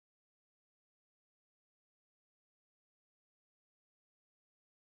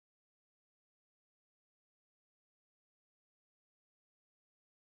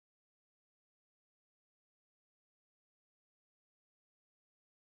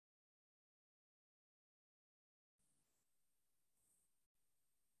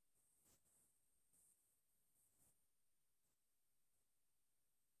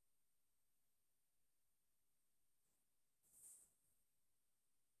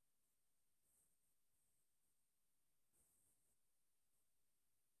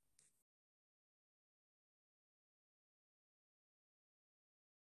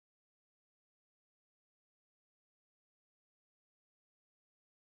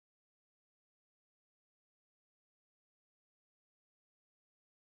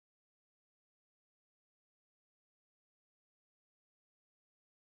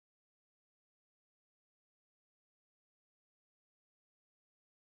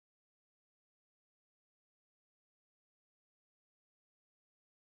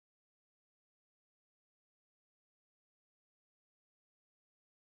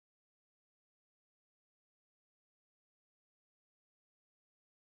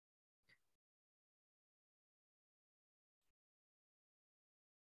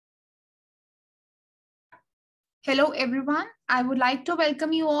Hello, everyone. I would like to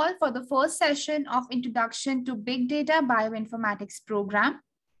welcome you all for the first session of Introduction to Big Data Bioinformatics program.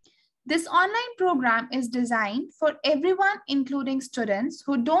 This online program is designed for everyone, including students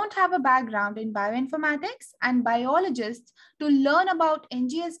who don't have a background in bioinformatics and biologists to learn about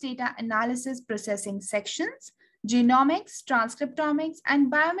NGS data analysis processing sections, genomics, transcriptomics,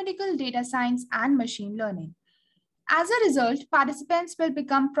 and biomedical data science and machine learning. As a result, participants will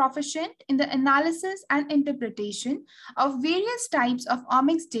become proficient in the analysis and interpretation of various types of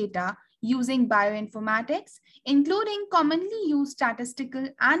omics data using bioinformatics, including commonly used statistical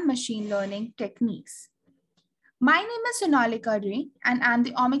and machine learning techniques. My name is Sonalika Ray, and I'm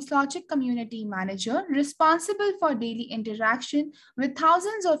the OmicsLogic Community Manager responsible for daily interaction with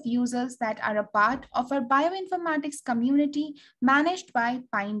thousands of users that are a part of our bioinformatics community managed by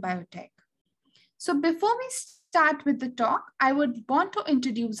Pine Biotech. So before we start with the talk, I would want to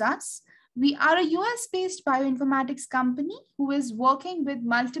introduce us. We are a US-based bioinformatics company who is working with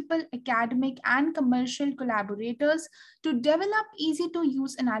multiple academic and commercial collaborators to develop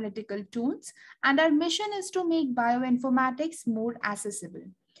easy-to-use analytical tools, and our mission is to make bioinformatics more accessible.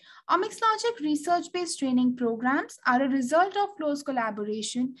 OmicsLogic research-based training programs are a result of close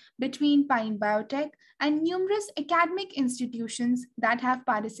collaboration between Pine Biotech and numerous academic institutions that have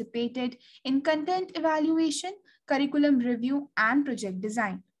participated in content evaluation, curriculum review, and project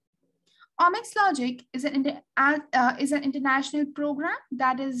design. OmicsLogic is an international program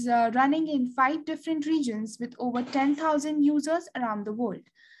that is running in 5 different regions with over 10,000 users around the world.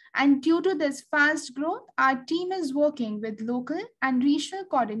 And due to this fast growth, our team is working with local and regional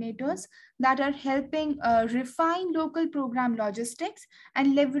coordinators that are helping refine local program logistics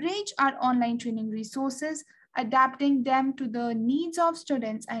and leverage our online training resources, adapting them to the needs of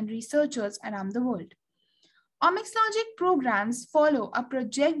students and researchers around the world. OmicsLogic programs follow a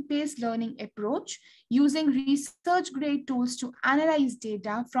project-based learning approach using research-grade tools to analyze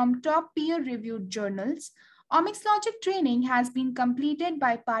data from top peer-reviewed journals. OmicsLogic training has been completed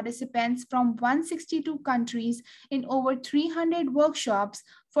by participants from 162 countries in over 300 workshops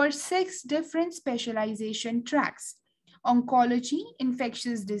for 6 different specialization tracks: oncology,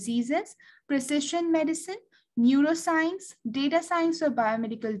 infectious diseases, precision medicine, neuroscience, data science for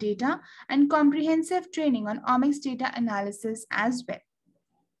biomedical data, and comprehensive training on omics data analysis as well.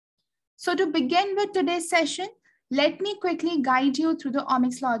 So to begin with today's session, let me quickly guide you through the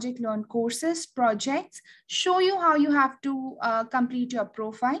Omics Logic Learn courses, projects, show you how you have to complete your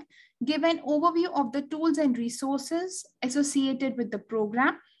profile, give an overview of the tools and resources associated with the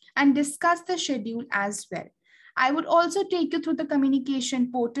program, and discuss the schedule as well. I would also take you through the communication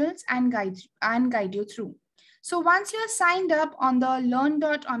portals and guide you through. So once you're signed up on the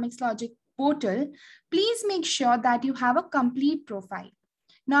learn.omicslogic portal, please make sure that you have a complete profile.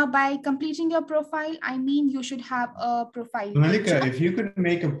 Now, by completing your profile, I mean you should have a profile. Malika, if you could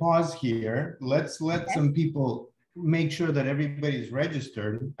make a pause here, let's let some people make sure that everybody's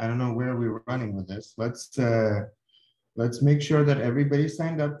registered. I don't know where we were running with this. Let's make sure that everybody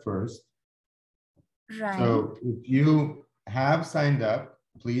signed up first. Right. So if you have signed up,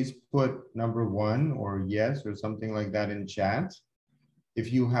 please put number 1 or yes or something like that in chat.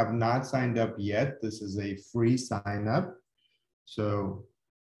 If you have not signed up yet, this is a free sign up. So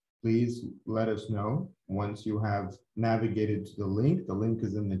please let us know once you have navigated to the link. The link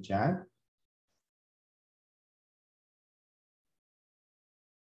is in the chat.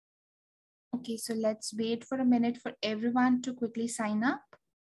 Okay, so let's wait for a minute for everyone to quickly sign up.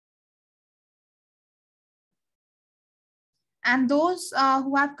 And those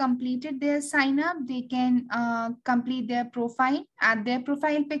who have completed their sign up, they can complete their profile, add their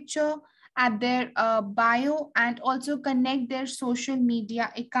profile picture, add their bio, and also connect their social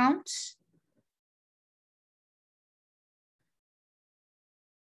media accounts.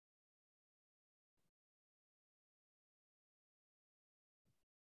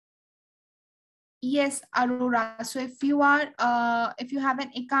 Yes, Aurora. So if you have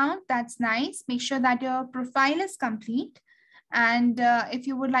an account, that's nice. Make sure that your profile is complete. And if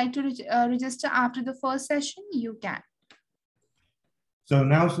you would like to register after the first session, you can. So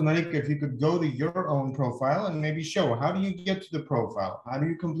now, Sonalika, if you could go to your own profile and maybe show, how do you get to the profile? How do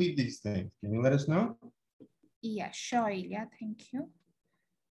you complete these things? Can you let us know? Yeah, sure, Ilya. Thank you.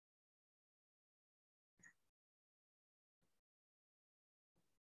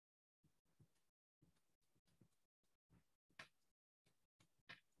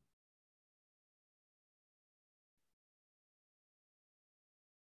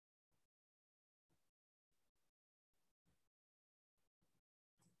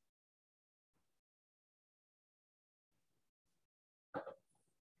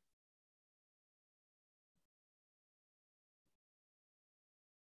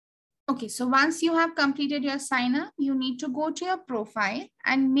 Okay, so once you have completed your sign up, you need to go to your profile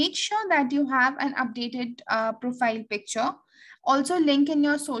and make sure that you have an updated profile picture. Also link in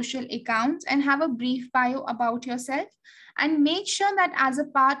your social accounts and have a brief bio about yourself. And make sure that as a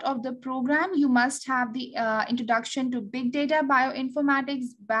part of the program, you must have the introduction to big data bioinformatics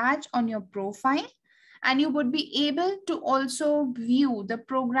badge on your profile. And you would be able to also view the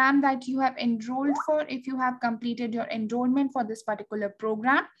program that you have enrolled for if you have completed your enrollment for this particular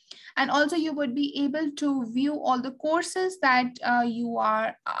program. And also you would be able to view all the courses that you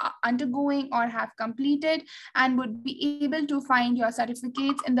are undergoing or have completed, and would be able to find your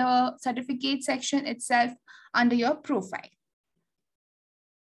certificates in the certificate section itself under your profile.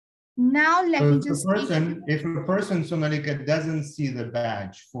 Now, let me just if a person, Sonalika, doesn't see the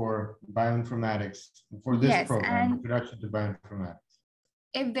badge for bioinformatics for this program, Introduction to Bioinformatics.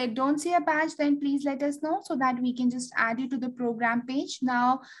 If they don't see a badge, then please let us know so that we can just add you to the program page.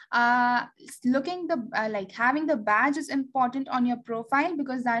 Now, having the badge is important on your profile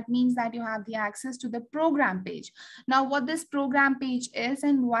because that means that you have the access to the program page. Now, what this program page is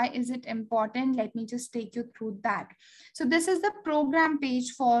and why is it important? Let me just take you through that. So this is the program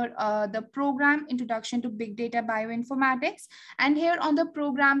page for the program Introduction to Big Data Bioinformatics. And here on the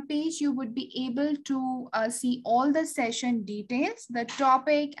program page, you would be able to see all the session details, the topic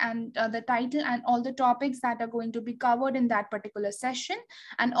and the title and all the topics that are going to be covered in that particular session,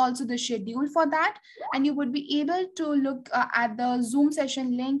 and also the schedule for that. And you would be able to look at the Zoom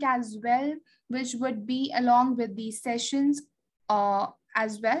session link as well, which would be along with these sessions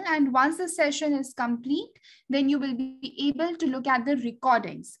as well. And once the session is complete, then you will be able to look at the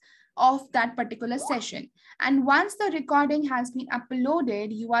recordings of that particular session. And once the recording has been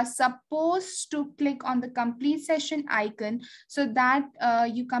uploaded, you are supposed to click on the complete session icon so that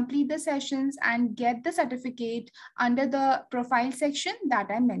you complete the sessions and get the certificate under the profile section that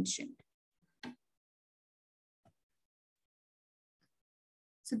I mentioned.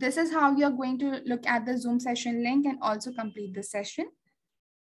 So this is how you're going to look at the Zoom session link and also complete the session.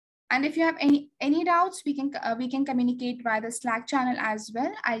 And if you have any doubts, we can communicate via the Slack channel as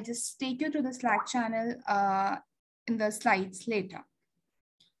well. I'll just take you to the Slack channel in the slides later.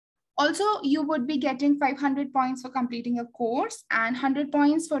 Also, you would be getting 500 points for completing a course and 100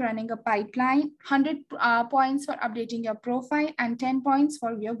 points for running a pipeline, 100 points for updating your profile, and 10 points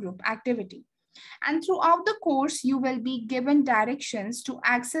for your group activity. And throughout the course, you will be given directions to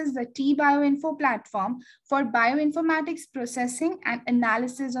access the T-Bioinfo platform for bioinformatics processing and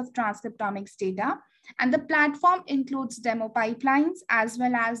analysis of transcriptomics data. And the platform includes demo pipelines as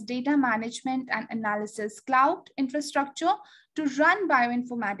well as data management and analysis cloud infrastructure to run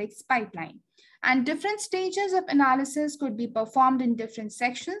bioinformatics pipeline. And different stages of analysis could be performed in different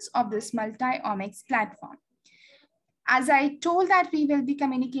sections of this multi-omics platform. As I told that we will be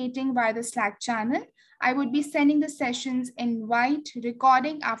communicating via the Slack channel, I would be sending the sessions invite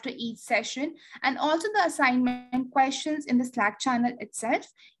recording after each session and also the assignment questions in the Slack channel itself.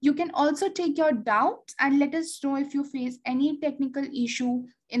 You can also take your doubts and let us know if you face any technical issue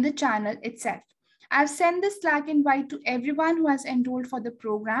in the channel itself. I've sent the Slack invite to everyone who has enrolled for the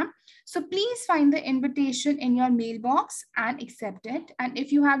program. So please find the invitation in your mailbox and accept it. And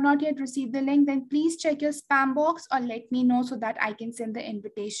if you have not yet received the link, then please check your spam box or let me know so that I can send the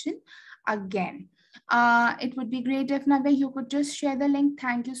invitation again. It would be great if Navya, you could just share the link.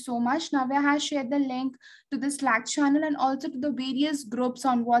 Thank you so much. Navya has shared the link to the Slack channel and also to the various groups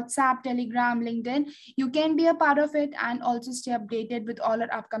on WhatsApp, Telegram, LinkedIn. You can be a part of it and also stay updated with all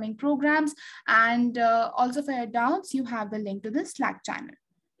our upcoming programs. And also for your doubts, you have the link to the Slack channel.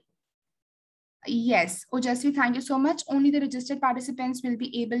 Yes, Ojasvi, thank you so much. Only the registered participants will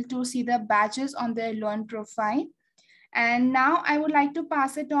be able to see the badges on their Learn profile. And now I would like to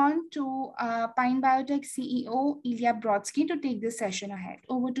pass it on to Pine Biotech CEO, Ilya Brodsky, to take this session ahead.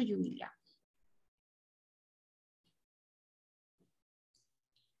 Over to you, Ilya.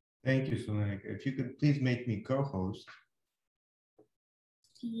 Thank you, Sonika. If you could please make me co-host.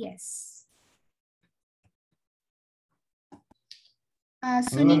 Yes.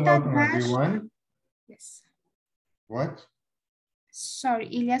 Sunita, welcome everyone. Yes. What? Sorry,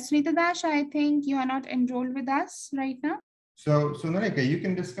 Ilya. Sunita Dash, I think you are not enrolled with us right now. So Narika, you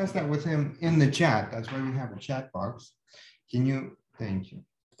can discuss that with him in the chat. That's why we have a chat box. Can you? Thank you.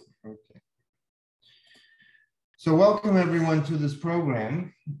 Okay. So welcome everyone to this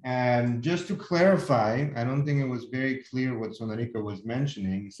program. And just to clarify, I don't think it was very clear what Sonarika was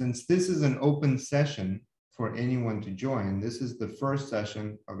mentioning. Since this is an open session for anyone to join, this is the first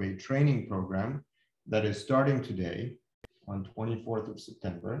session of a training program that is starting today on 24th of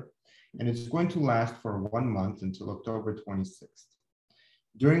September. And it's going to last for 1 month until October 26th.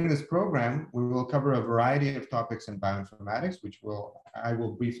 During this program, we will cover a variety of topics in bioinformatics, which I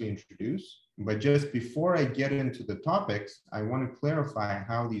will briefly introduce. But just before I get into the topics, I want to clarify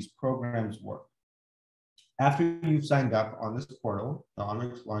how these programs work. After you've signed up on this portal, the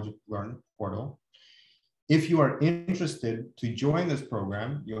Omics Logic Learn portal, if you are interested to join this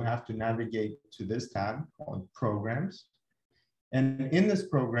program, you'll have to navigate to this tab called Programs. And in this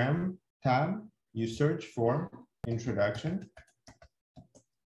program tab, you search for Introduction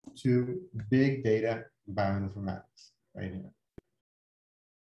to Big Data Bioinformatics, right here.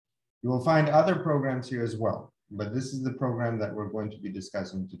 You will find other programs here as well, but this is the program that we're going to be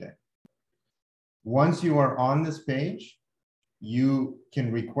discussing today. Once you are on this page, you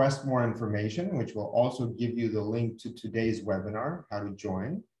can request more information, which will also give you the link to today's webinar, how to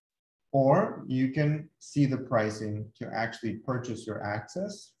join, or you can see the pricing to actually purchase your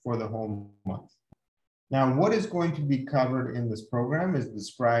access for the whole month. Now, what is going to be covered in this program is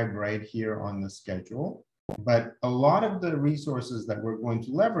described right here on the schedule, but a lot of the resources that we're going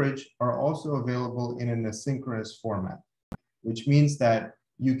to leverage are also available in an asynchronous format, which means that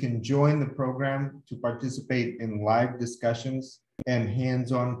you can join the program to participate in live discussions and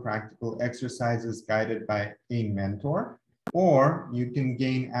hands-on practical exercises guided by a mentor, or you can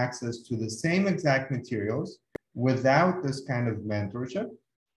gain access to the same exact materials without this kind of mentorship.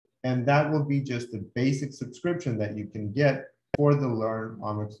 And that will be just a basic subscription that you can get for the Learn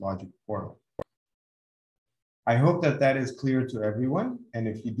Omics Logic portal. I hope that that is clear to everyone. And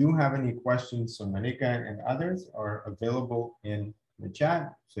if you do have any questions, so Monica and others are available in the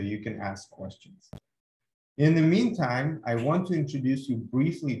chat, so you can ask questions. In the meantime, I want to introduce you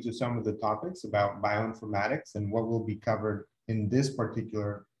briefly to some of the topics about bioinformatics and what will be covered in this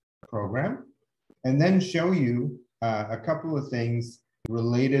particular program, and then show you a couple of things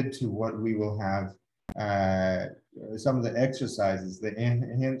related to what we will have, some of the exercises, the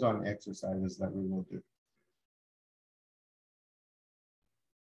hands-on exercises that we will do.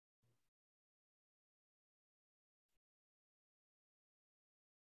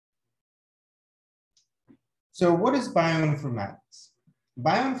 So what is bioinformatics?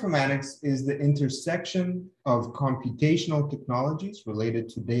 Bioinformatics is the intersection of computational technologies related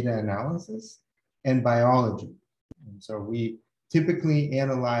to data analysis and biology. And so we typically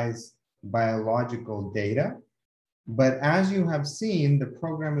analyze biological data, but as you have seen, the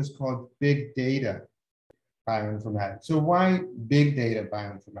program is called Big Data Bioinformatics. So why Big Data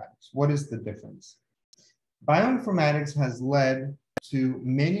Bioinformatics? What is the difference? Bioinformatics has led to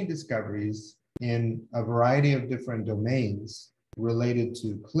many discoveries in a variety of different domains related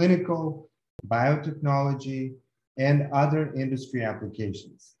to clinical, biotechnology, and other industry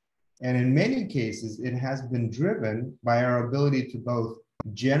applications. And in many cases, it has been driven by our ability to both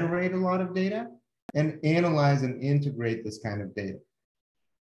generate a lot of data and analyze and integrate this kind of data.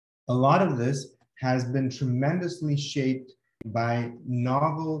 A lot of this has been tremendously shaped by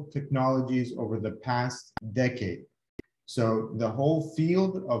novel technologies over the past decade. So the whole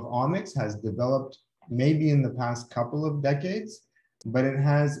field of omics has developed maybe in the past couple of decades, but it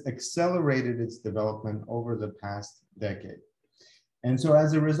has accelerated its development over the past decade. And so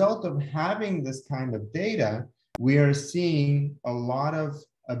as a result of having this kind of data, we are seeing a lot of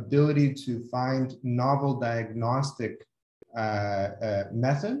ability to find novel diagnostic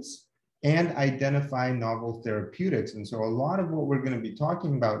methods and identify novel therapeutics. And so a lot of what we're going to be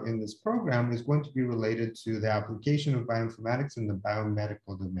talking about in this program is going to be related to the application of bioinformatics in the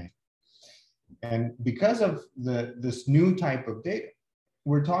biomedical domain. And because of this new type of data,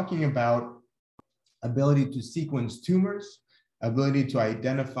 we're talking about ability to sequence tumors, ability to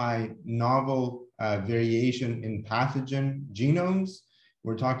identify novel variation in pathogen genomes.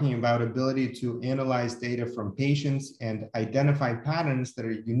 We're talking about ability to analyze data from patients and identify patterns that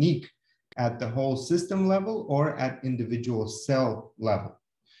are unique at the whole system level or at individual cell level.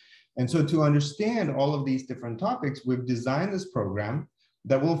 And so to understand all of these different topics, we've designed this program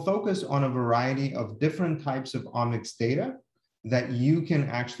that will focus on a variety of different types of omics data that you can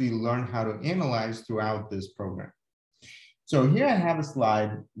actually learn how to analyze throughout this program. So here I have a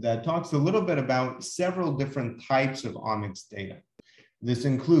slide that talks a little bit about several different types of omics data. This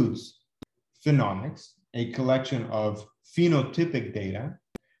includes phenomics, a collection of phenotypic data,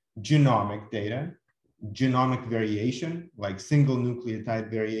 genomic data, genomic variation, like single nucleotide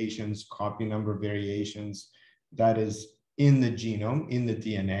variations, copy number variations, that is in the genome, in the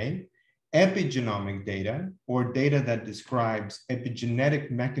DNA, epigenomic data, or data that describes epigenetic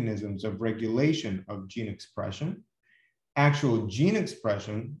mechanisms of regulation of gene expression, actual gene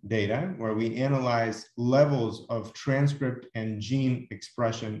expression data, where we analyze levels of transcript and gene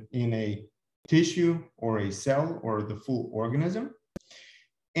expression in a tissue or a cell or the full organism,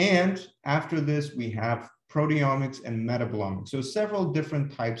 And after this, we have proteomics and metabolomics. So several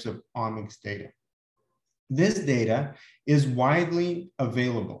different types of omics data. This data is widely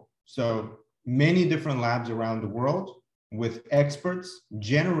available. So many different labs around the world with experts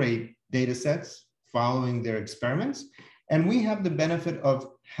generate data sets following their experiments. And we have the benefit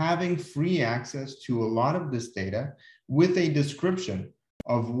of having free access to a lot of this data with a description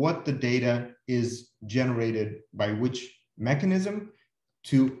of what the data is generated by which mechanism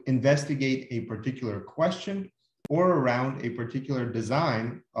to investigate a particular question or around a particular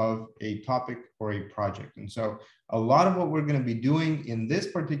design of a topic or a project. And so a lot of what we're going to be doing in this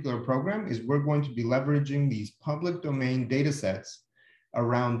particular program is we're going to be leveraging these public domain data sets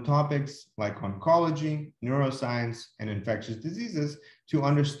around topics like oncology, neuroscience, and infectious diseases to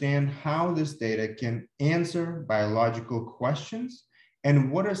understand how this data can answer biological questions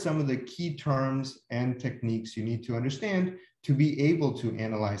and what are some of the key terms and techniques you need to understand to be able to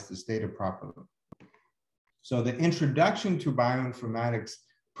analyze this data properly. So the Introduction to Bioinformatics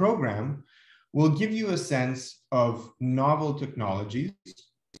program will give you a sense of novel technologies,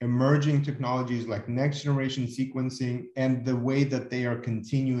 emerging technologies like next generation sequencing and the way that they are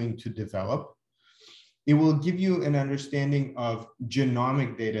continuing to develop. It will give you an understanding of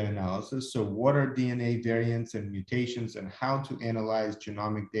genomic data analysis. So what are DNA variants and mutations and how to analyze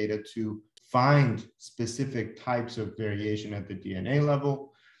genomic data to find specific types of variation at the DNA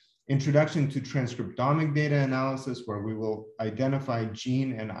level. Introduction to transcriptomic data analysis, where we will identify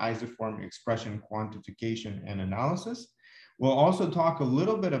gene and isoform expression quantification and analysis. We'll also talk a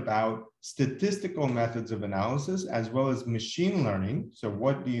little bit about statistical methods of analysis as well as machine learning. So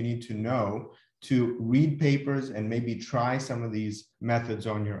what do you need to know to read papers and maybe try some of these methods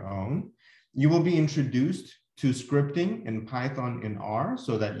on your own? You will be introduced to scripting in Python and R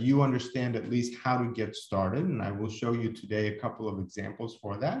so that you understand at least how to get started. And I will show you today a couple of examples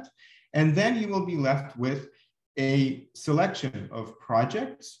for that. And then you will be left with a selection of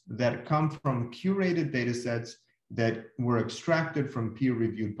projects that come from curated data sets that were extracted from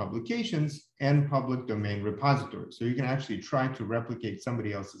peer-reviewed publications and public domain repositories. So you can actually try to replicate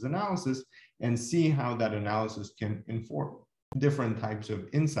somebody else's analysis and see how that analysis can inform different types of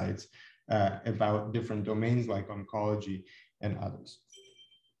insights about different domains like oncology and others.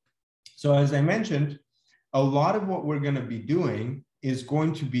 So as I mentioned, a lot of what we're going to be doing is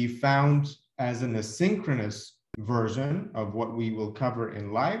going to be found as an asynchronous version of what we will cover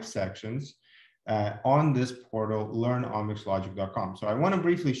in live sections on this portal, learn-omicslogic.com. So I want to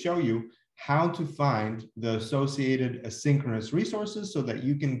briefly show you how to find the associated asynchronous resources so that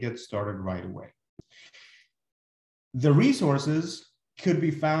you can get started right away. The resources could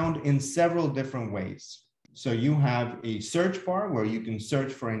be found in several different ways. So you have a search bar where you can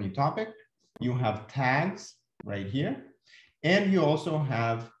search for any topic. You have tags right here. And you also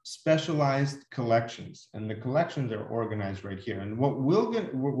have specialized collections, and the collections are organized right here. And what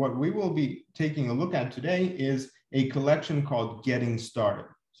we will be taking a look at today is a collection called Getting Started.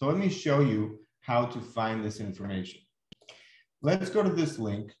 So let me show you how to find this information. Let's go to this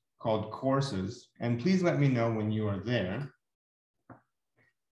link called Courses, and please let me know when you are there.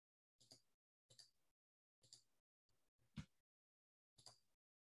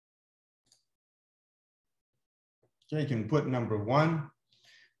 So you can put number 1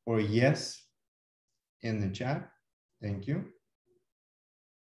 or yes in the chat. Thank you.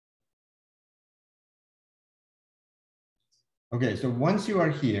 Okay, so once you are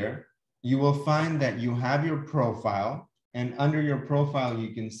here, you will find that you have your profile, and under your profile,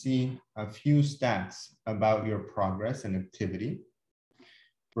 you can see a few stats about your progress and activity.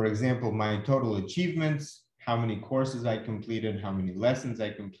 For example, my total achievements, how many courses I completed, how many lessons I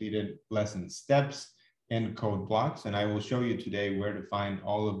completed, lesson steps, and code blocks. And I will show you today where to find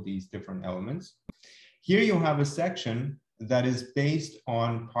all of these different elements. Here you have a section that is based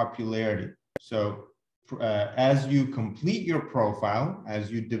on popularity. So as you complete your profile,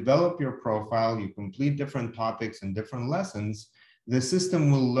 as you develop your profile, you complete different topics and different lessons, the system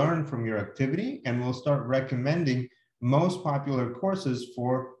will learn from your activity and will start recommending most popular courses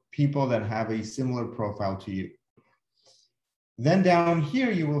for people that have a similar profile to you. Then down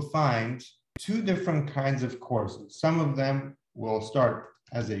here, you will find 2 different kinds of courses. Some of them will start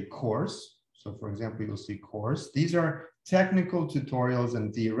as a course. So for example, you'll see course. These are technical tutorials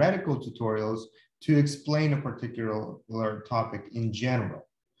and theoretical tutorials to explain a particular topic in general.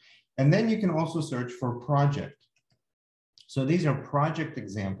 And then you can also search for project. So these are project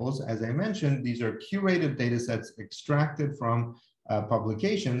examples. As I mentioned, these are curated data sets extracted from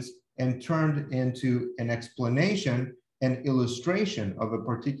publications and turned into an explanation and illustration of a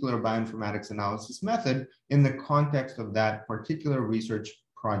particular bioinformatics analysis method in the context of that particular research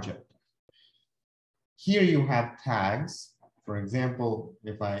project. Here you have tags. For example,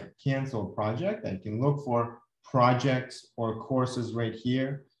 if I cancel project, I can look for projects or courses right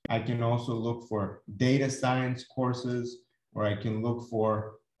here. I can also look for data science courses, or I can look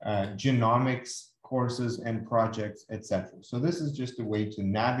for genomics courses and projects, etc. So this is just a way to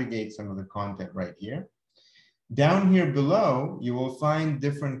navigate some of the content right here. Down here below, you will find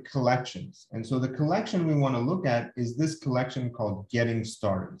different collections. And so the collection we want to look at is this collection called Getting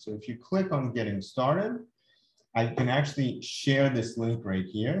Started. So if you click on Getting Started, I can actually share this link right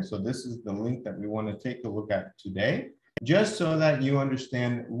here. So this is the link that we want to take a look at today, just so that you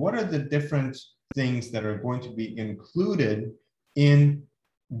understand what are the different things that are going to be included in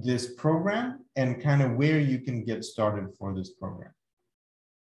this program and kind of where you can get started for this program.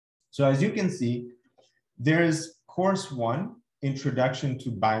 So as you can see, there's course 1, Introduction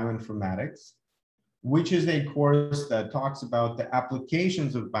to Bioinformatics, which is a course that talks about the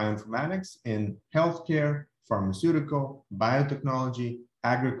applications of bioinformatics in healthcare, pharmaceutical, biotechnology,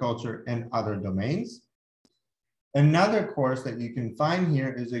 agriculture, and other domains. Another course that you can find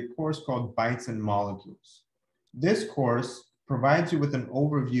here is a course called Bytes and Molecules. This course provides you with an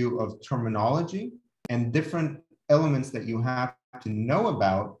overview of terminology and different elements that you have to know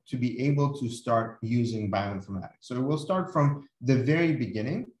about to be able to start using bioinformatics. So we'll start from the very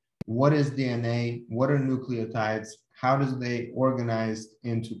beginning. What is DNA? What are nucleotides? How does they organize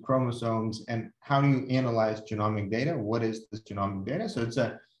into chromosomes? And how do you analyze genomic data? What is this genomic data? So it's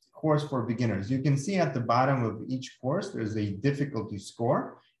a course for beginners. You can see at the bottom of each course, there's a difficulty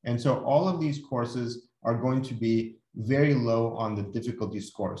score. And so all of these courses are going to be very low on the difficulty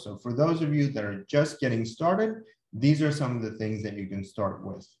score. So for those of you that are just getting started, these are some of the things that you can start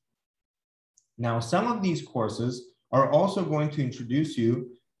with. Now, some of these courses are also going to introduce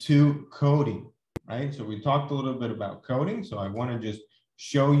you to coding, right? So we talked a little bit about coding. So I want to just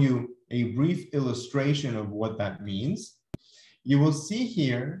show you a brief illustration of what that means. You will see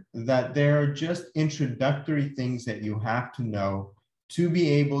here that there are just introductory things that you have to know to be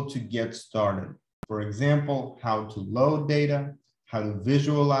able to get started. For example, how to load data, how to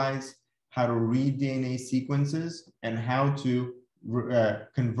visualize, how to read DNA sequences, and how to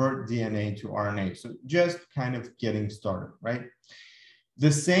convert DNA to RNA. So just kind of getting started, right?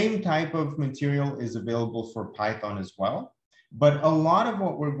 The same type of material is available for Python as well, but a lot of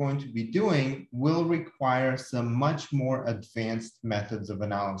what we're going to be doing will require some much more advanced methods of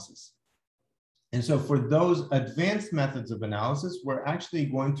analysis. And so for those advanced methods of analysis, we're actually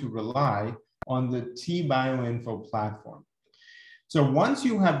going to rely on the tBioInfo platform. So once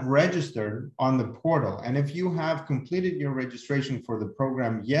you have registered on the portal, and if you have completed your registration for the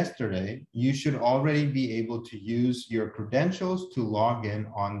program yesterday, you should already be able to use your credentials to log in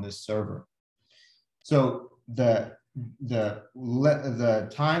on the server. So the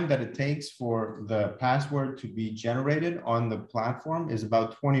time that it takes for the password to be generated on the platform is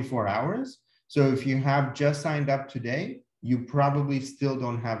about 24 hours. So if you have just signed up today, you probably still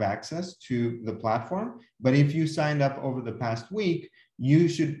don't have access to the platform. But if you signed up over the past week, you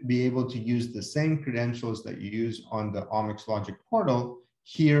should be able to use the same credentials that you use on the OmicsLogic portal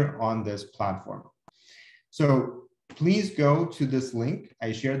here on this platform. So please go to this link.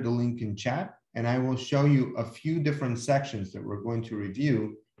 I shared the link in chat, and I will show you a few different sections that we're going to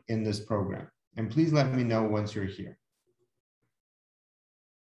review in this program. And please let me know once you're here.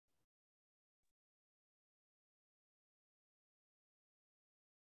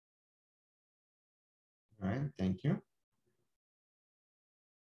 All right, thank you.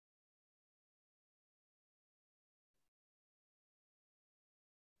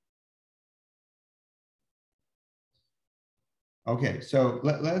 Okay, so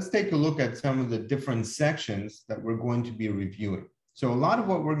let's take a look at some of the different sections that we're going to be reviewing. So a lot of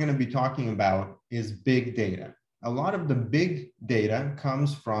what we're going to be talking about is big data. A lot of the big data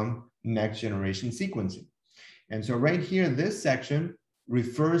comes from next generation sequencing. And so right here, this section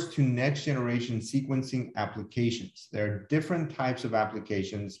refers to next generation sequencing applications. There are different types of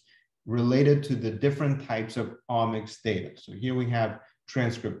applications related to the different types of omics data. So here we have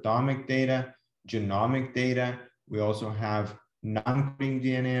transcriptomic data, genomic data. We also have non-coding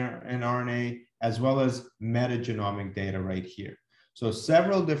DNA and RNA, as well as metagenomic data right here. So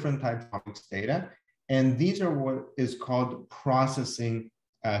several different types of omics data, and these are what is called processing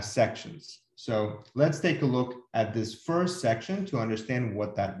sections. So let's take a look at this first section to understand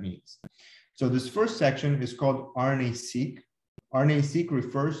what that means. So this first section is called RNA-seq. RNA-seq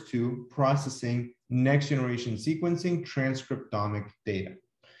refers to processing next-generation sequencing transcriptomic data.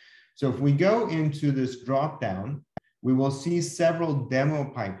 So if we go into this drop-down, we will see several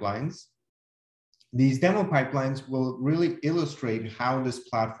demo pipelines These demo pipelines will really illustrate how this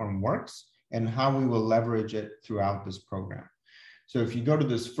platform works and how we will leverage it throughout this program. So if you go to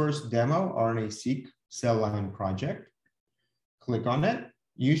this first demo, RNA-seq cell line project, click on it,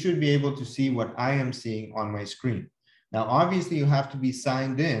 you should be able to see what I am seeing on my screen. Now, obviously, you have to be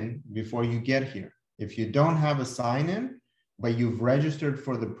signed in before you get here. If you don't have a sign-in, but you've registered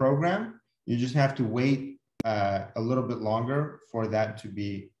for the program, you just have to wait a little bit longer for that to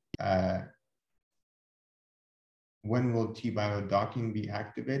be, when will T-Bio docking be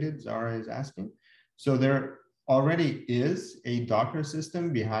activated? Zara is asking. So there already is a Docker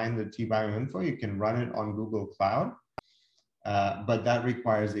system behind the T-Bio info. You can run it on Google Cloud, but that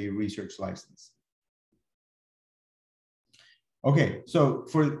requires a research license. Okay, so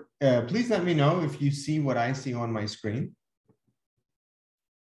please let me know if you see what I see on my screen.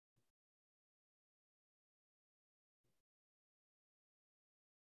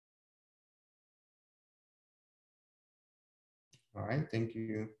 All right, thank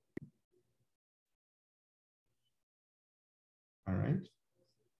you. All right.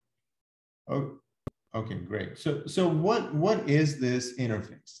 Oh, okay, great. So what is this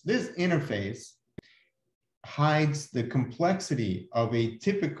interface? This interface hides the complexity of a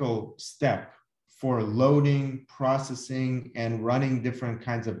typical step for loading, processing, and running different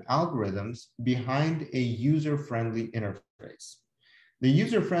kinds of algorithms behind a user-friendly interface. The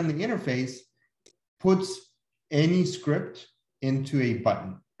user-friendly interface puts any script into a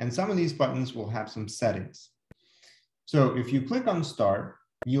button, and some of these buttons will have some settings. So if you click on Start,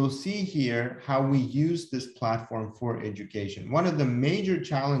 you'll see here how we use this platform for education. One of the major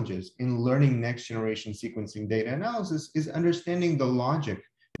challenges in learning next generation sequencing data analysis is understanding the logic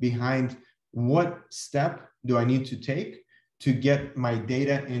behind what step do I need to take to get my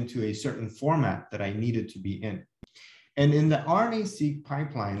data into a certain format that I needed to be in. And in the RNA-seq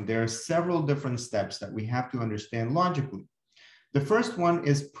pipeline, there are several different steps that we have to understand logically. The first one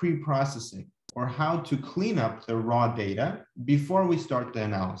is pre-processing, or how to clean up the raw data before we start the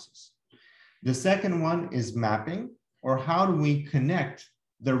analysis. The second one is mapping, or how do we connect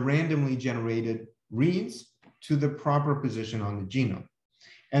the randomly generated reads to the proper position on the genome.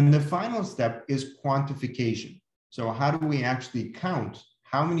 And the final step is quantification. So how do we actually count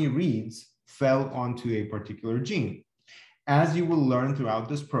how many reads fell onto a particular gene? As you will learn throughout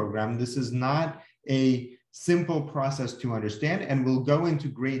this program, this is not a simple process to understand, and we'll go into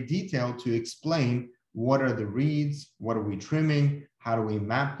great detail to explain what are the reads, what are we trimming, how do we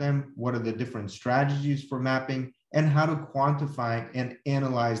map them, what are the different strategies for mapping, and how to quantify and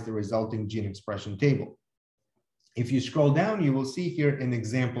analyze the resulting gene expression table. If you scroll down, you will see here an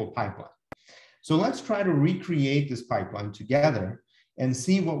example pipeline. So let's try to recreate this pipeline together and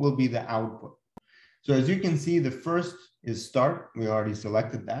see what will be the output. So as you can see, the first is Start. We already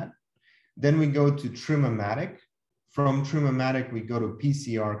selected that. Then we go to Trim-O-Matic. From Trim-O-Matic, we go to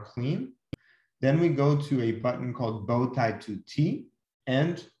PCR Clean. Then we go to a button called Bowtie to T,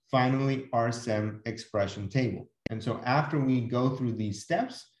 and finally RSEM expression table. And so after we go through these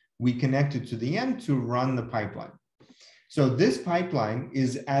steps, we connect it to the end to run the pipeline. So this pipeline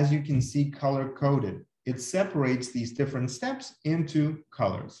is, as you can see, color-coded. It separates these different steps into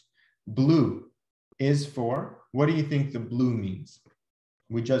colors. Blue is for, what do you think the blue means?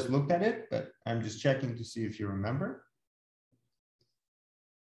 We just looked at it, but I'm just checking to see if you remember.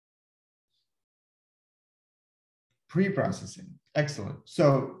 Pre-processing, excellent.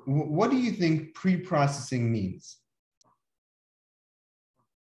 So what do you think pre-processing means?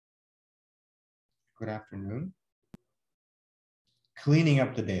 Good afternoon. Cleaning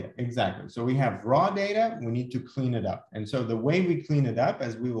up the data, exactly. So we have raw data, we need to clean it up. And so the way we clean it up,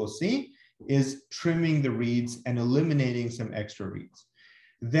 as we will see, is trimming the reads and eliminating some extra reads.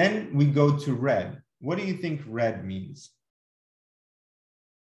 Then we go to red. What do you think red means?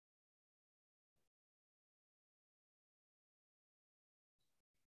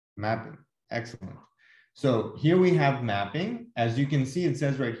 Mapping, excellent. So here we have mapping. As you can see, it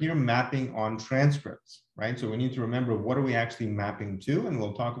says right here, mapping on transcripts, right? So we need to remember what are we actually mapping to, and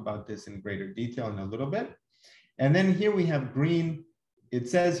we'll talk about this in greater detail in a little bit. And then here we have green. It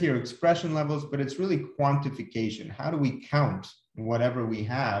says here expression levels, but it's really quantification. How do we count whatever we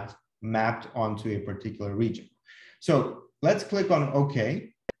have mapped onto a particular region? So let's click on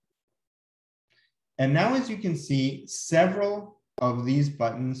OK. And now, as you can see, several of these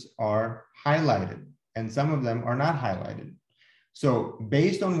buttons are highlighted and some of them are not highlighted. So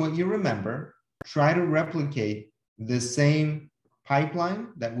based on what you remember, try to replicate the same pipeline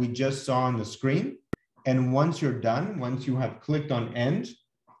that we just saw on the screen. And once you're done, once you have clicked on end,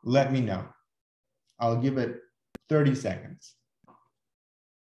 let me know. I'll give it 30 seconds.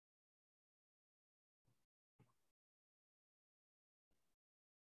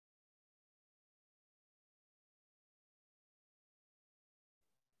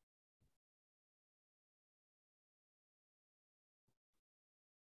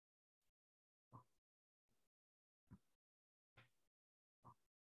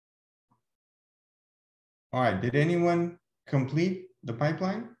 All right, did anyone complete the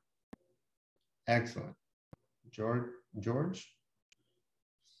pipeline? Excellent. George?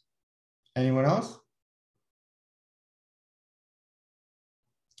 Anyone else?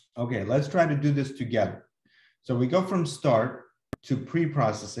 Okay, let's try to do this together. So we go from start to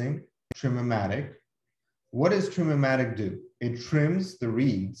pre-processing, trim-o-matic. What does trim-o-matic do? It trims the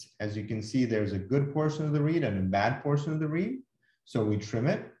reads. As you can see, there's a good portion of the read and a bad portion of the read. So we trim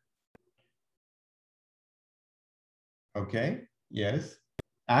it. Okay, yes.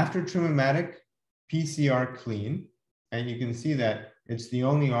 After trim-o-matic, PCR clean. And you can see that it's the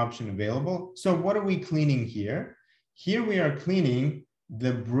only option available. So what are we cleaning here? Here we are cleaning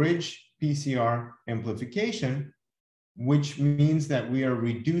the bridge PCR amplification, which means that we are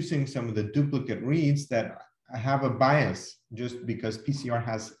reducing some of the duplicate reads that have a bias, just because PCR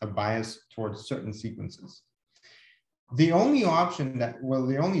has a bias towards certain sequences. The only option that, well,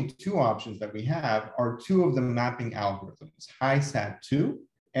 the only two options that we have are two of the mapping algorithms, HiSat2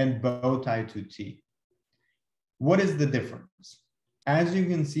 and Bowtie2T. What is the difference? As you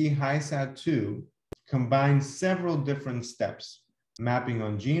can see, HiSat2 combines several different steps: mapping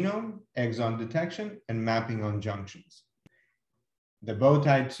on genome, exon detection, and mapping on junctions. The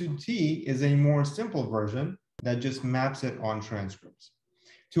Bowtie2T is a more simple version that just maps it on transcripts.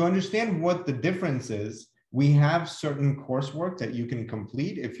 To understand what the difference is, we have certain coursework that you can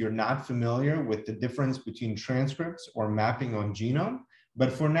complete if you're not familiar with the difference between transcripts or mapping on genome.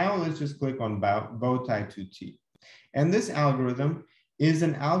 But for now, let's just click on Bowtie2T. And this algorithm is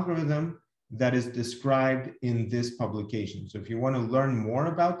an algorithm that is described in this publication. So if you want to learn more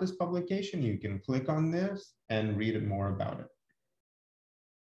about this publication, you can click on this and read more about it.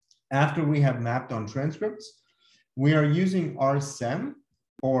 After we have mapped on transcripts, we are using RSEM,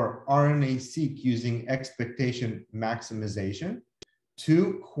 or RNA-seq, using expectation maximization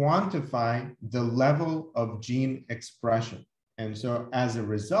to quantify the level of gene expression. And so as a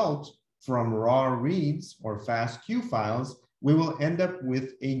result, from raw reads or FASTQ files, we will end up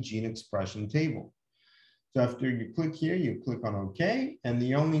with a gene expression table. So after you click here, you click on OK, and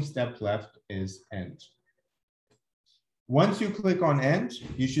the only step left is end. Once you click on end,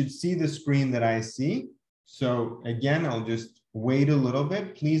 you should see the screen that I see. So again, I'll just wait a little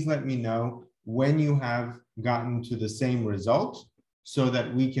bit. Please let me know when you have gotten to the same result so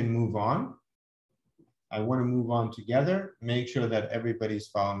that we can move on. I want to move on together, make sure that everybody's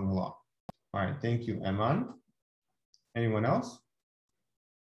following along. All right, thank you, Eman. Anyone else?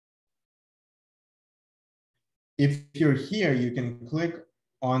 If you're here, you can click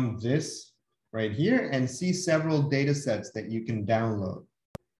on this right here and see several data sets that you can download.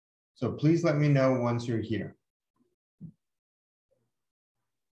 So please let me know once you're here.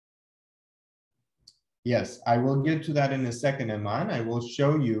 Yes, I will get to that in a second, Eman. I will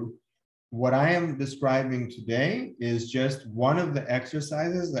show you what I am describing today is just one of the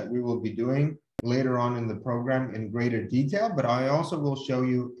exercises that we will be doing later on in the program in greater detail, but I also will show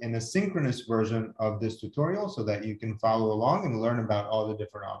you an asynchronous version of this tutorial so that you can follow along and learn about all the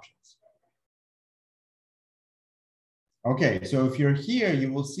different options. Okay, so if you're here,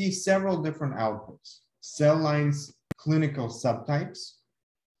 you will see several different outputs: cell lines, clinical subtypes,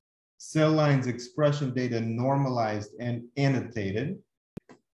 cell lines expression data normalized and annotated,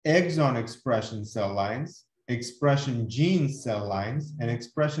 exon expression cell lines, expression gene cell lines, and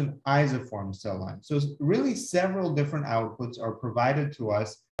expression isoform cell lines. So really several different outputs are provided to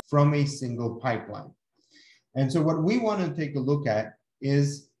us from a single pipeline. And so what we want to take a look at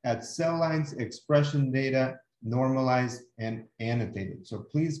is at cell lines, expression data, normalized and annotated. So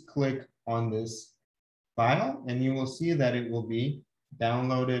please click on this file and you will see that it will be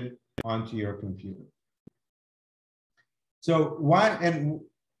downloaded onto your computer. So what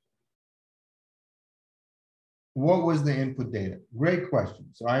was the input data? Great question.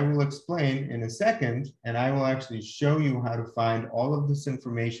 So I will explain in a second, and I will actually show you how to find all of this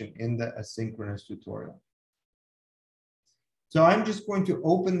information in the asynchronous tutorial. So I'm just going to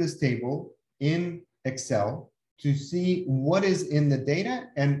open this table in Excel to see what is in the data.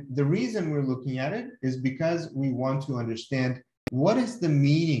 And the reason we're looking at it is because we want to understand what is the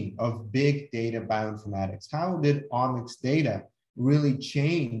meaning of big data bioinformatics? How did omics data really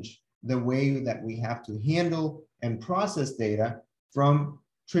change the way that we have to handle and process data from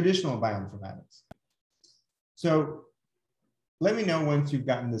traditional bioinformatics? So let me know once you've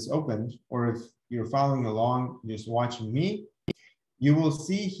gotten this opened, or if you're following along, just watching me, you will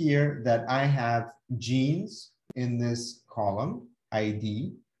see here that I have genes in this column,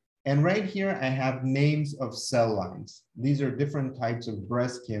 ID, and right here I have names of cell lines. These are different types of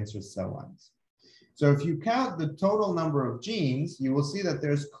breast cancer cell lines. So if you count the total number of genes, you will see that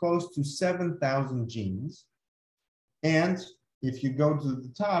there's close to 7,000 genes. And if you go to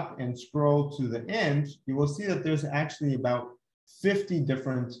the top and scroll to the end, you will see that there's actually about 50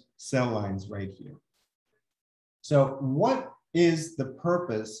 different cell lines right here. So what is the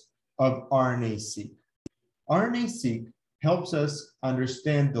purpose of RNA-seq? RNA-seq helps us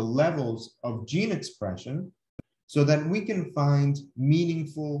understand the levels of gene expression so that we can find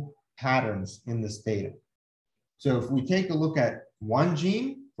meaningful patterns in this data. So if we take a look at one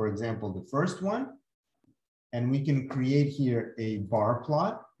gene, for example, the first one, and we can create here a bar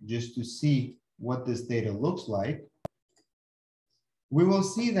plot just to see what this data looks like, we will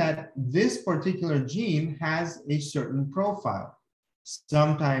see that this particular gene has a certain profile.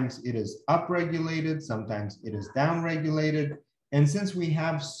 Sometimes it is upregulated, sometimes it is downregulated. And since we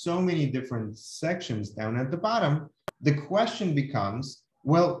have so many different sections down at the bottom, the question becomes,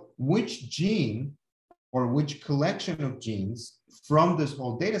 well, which gene or which collection of genes from this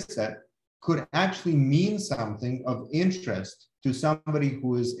whole data set could actually mean something of interest to somebody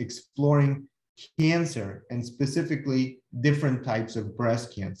who is exploring cancer, and specifically different types of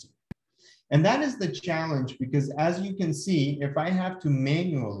breast cancer. And that is the challenge, because as you can see, if I have to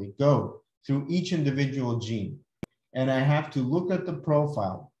manually go through each individual gene, and I have to look at the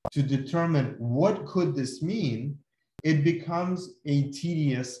profile to determine what could this mean, it becomes a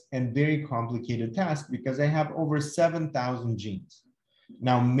tedious and very complicated task because I have over 7,000 genes.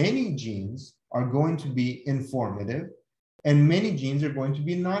 Now, many genes are going to be informative and many genes are going to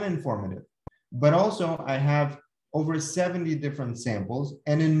be non-informative. But also I have over 70 different samples.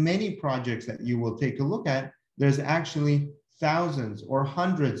 And in many projects that you will take a look at, there's actually thousands or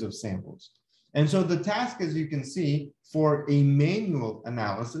hundreds of samples. And so the task, as you can see, for a manual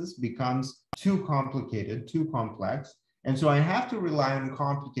analysis becomes too complicated, too complex. And so I have to rely on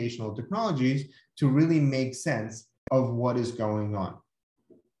computational technologies to really make sense of what is going on.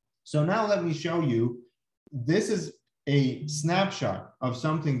 So now let me show you, this is a snapshot of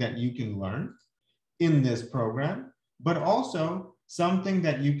something that you can learn in this program, but also something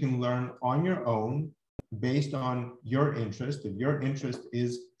that you can learn on your own based on your interest. If your interest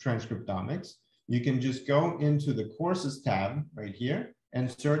is transcriptomics, you can just go into the courses tab right here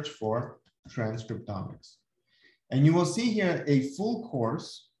and search for transcriptomics. And you will see here a full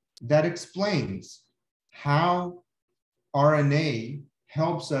course that explains how RNA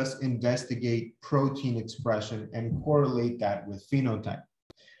helps us investigate protein expression and correlate that with phenotype.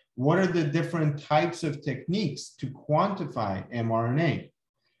 What are the different types of techniques to quantify mRNA?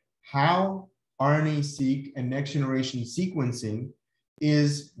 How RNA-seq and next-generation sequencing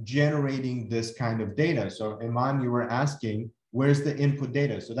is generating this kind of data. So Iman, you were asking, where's the input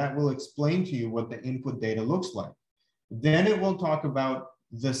data? So that will explain to you what the input data looks like. Then it will talk about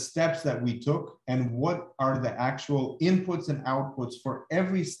the steps that we took and what are the actual inputs and outputs for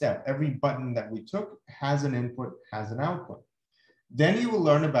every step. Every button that we took has an input, has an output. Then you will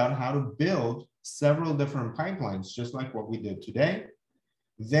learn about how to build several different pipelines, just like what we did today.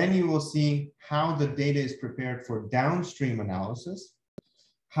 Then you will see how the data is prepared for downstream analysis,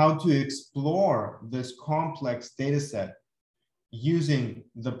 how to explore this complex data set using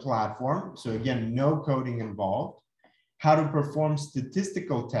the platform. So again, no coding involved. How to perform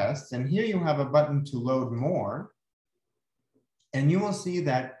statistical tests. And here you have a button to load more. And you will see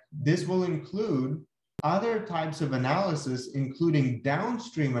that this will include other types of analysis, including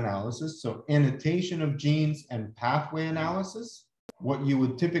downstream analysis, so annotation of genes and pathway analysis, what you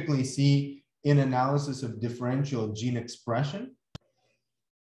would typically see in analysis of differential gene expression,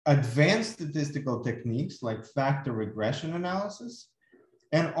 advanced statistical techniques like factor regression analysis,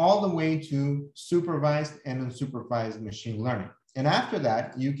 and all the way to supervised and unsupervised machine learning. And after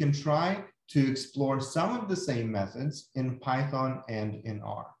that, you can try to explore some of the same methods in Python and in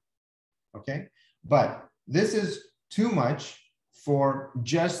R, okay? But this is too much for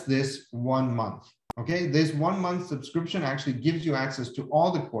just this 1 month, okay? This 1 month subscription actually gives you access to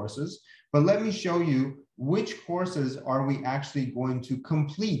all the courses, but let me show you which courses are we actually going to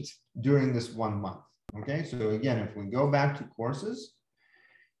complete during this 1 month, okay? So again, if we go back to courses,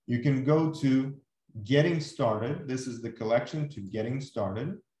 you can go to Getting Started. This is the collection to Getting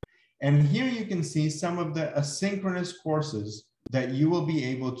Started. And here you can see some of the asynchronous courses that you will be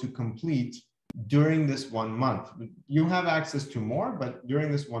able to complete during this 1 month. You have access to more, but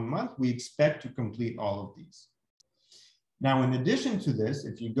during this 1 month, we expect to complete all of these. Now, in addition to this,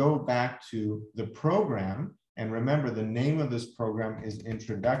 if you go back to the program, and remember the name of this program is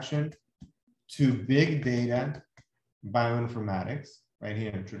Introduction to Big Data Bioinformatics, right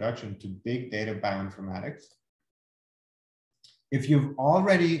here, Introduction to Big Data Bioinformatics. If you've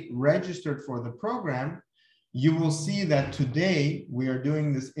already registered for the program, you will see that today we are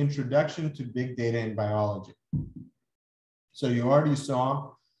doing this introduction to big data in biology. So you already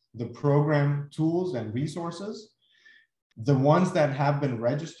saw the program tools and resources. The ones that have been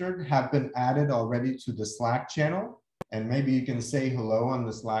registered have been added already to the Slack channel. And maybe you can say hello on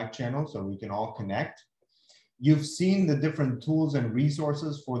the Slack channel so we can all connect. You've seen the different tools and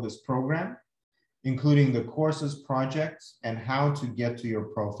resources for this program, including the courses, projects, and how to get to your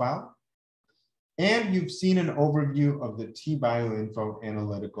profile. And you've seen an overview of the T-Bioinfo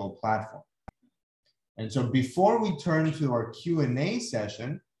analytical platform. And so before we turn to our Q&A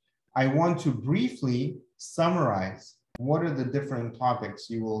session, I want to briefly summarize what are the different topics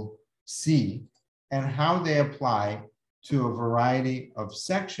you will see and how they apply to a variety of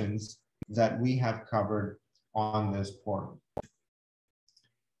sections that we have covered on this portal.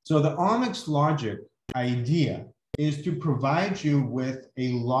 So the OmicsLogic idea is to provide you with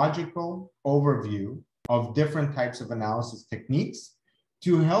a logical overview of different types of analysis techniques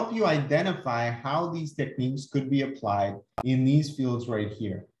to help you identify how these techniques could be applied in these fields right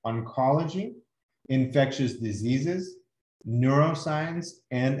here: oncology, infectious diseases, neuroscience,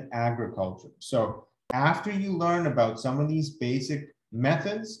 and agriculture. So after you learn about some of these basic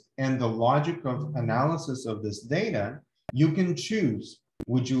methods and the logic of analysis of this data, you can choose,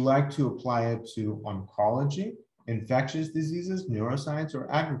 would you like to apply it to oncology, infectious diseases, neuroscience,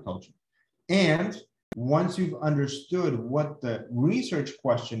 or agriculture? And once you've understood what the research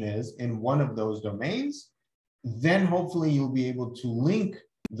question is in one of those domains, then hopefully you'll be able to link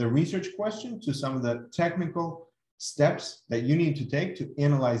the research question to some of the technical steps that you need to take to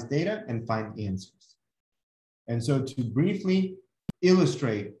analyze data and find answers. And so to briefly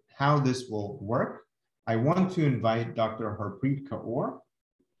illustrate how this will work, I want to invite Dr. Harpreet Kaur,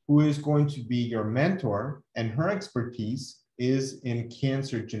 who is going to be your mentor, and her expertise is in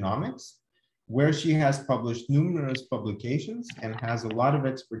cancer genomics, where she has published numerous publications and has a lot of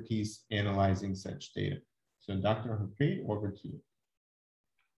expertise analyzing such data. So Dr. Harpreet, over to you.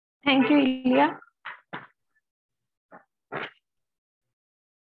 Thank you, Ilya.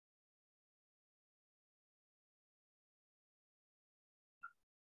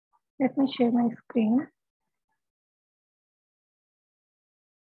 Let me share my screen.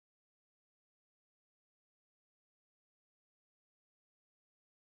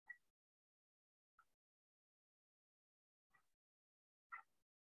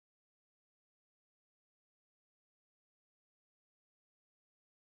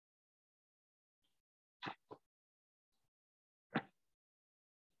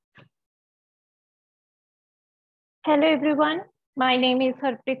 Hello, everyone. My name is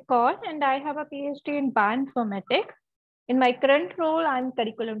Harpreet Kaur, and I have a PhD in bioinformatics. In my current role, I'm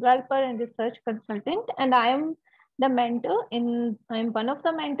curriculum developer and research consultant, and I'm one of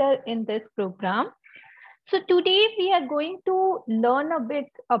the mentors in this program. So today we are going to learn a bit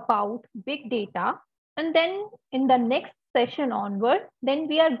about big data, and then in the next session onward, then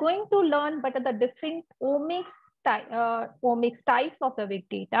we are going to learn what are the different omics types of the big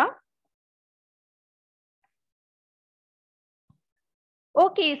data.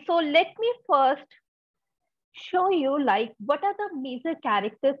 Okay, so let me first show you what are the major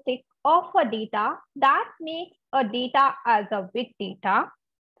characteristics of a data that makes a data as a big data.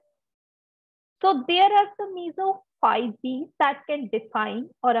 So there are the major 5 B's that can define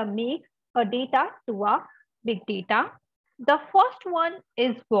or make a data to a big data. The first one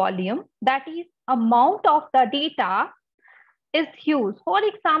is volume, that is amount of the data is huge. For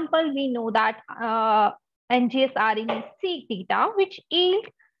example, we know that NGS RNA-seq data, which yield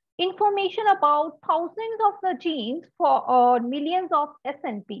information about thousands of the genes for millions of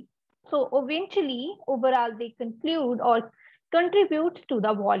SNP. So eventually, overall, they conclude or contribute to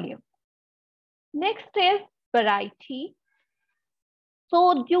the volume. Next is variety.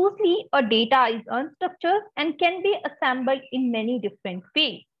 So usually a data is unstructured and can be assembled in many different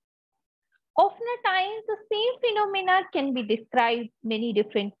ways. Oftentimes, the same phenomena can be described many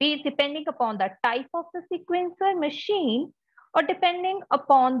different ways depending upon the type of the sequencer machine or depending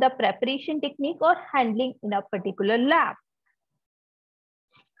upon the preparation technique or handling in a particular lab.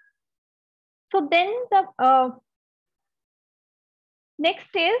 So then the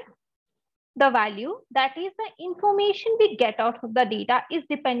next is the value, that is the information we get out of the data is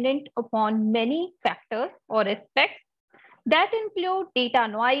dependent upon many factors or aspects that include data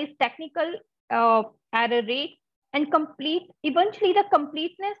noise, technical error rate, and eventually the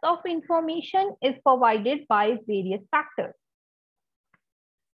completeness of information is provided by various factors.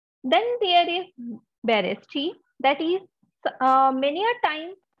 Then there is veracity, that is many a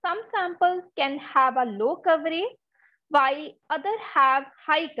times some samples can have a low coverage, while others have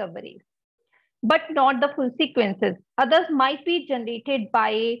high coverage, but not the full sequences. Others might be generated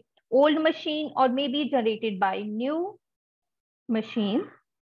by old machine or maybe generated by new machines.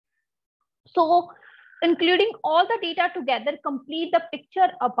 So including all the data together complete the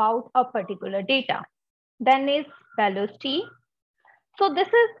picture about a particular data. Then is velocity. So this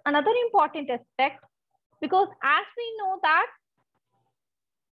is another important aspect, because as we know that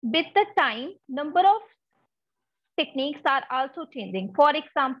with the time, number of techniques are also changing. For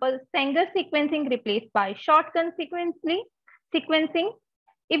example, Sanger sequencing replaced by shotgun sequencing,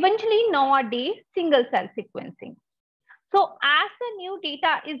 eventually nowadays single cell sequencing. So as the new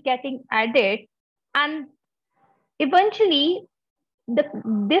data is getting added, and eventually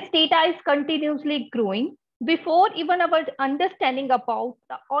this data is continuously growing before even our understanding about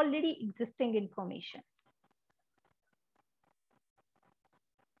the already existing information.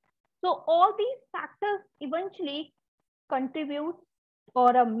 So all these factors eventually contribute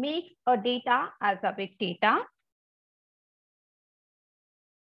or make a data as a big data.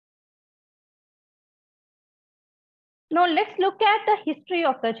 Now let's look at the history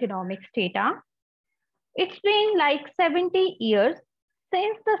of the genomics data. It's been like 70 years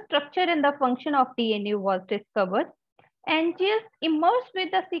since the structure and the function of DNA was discovered, and just immersed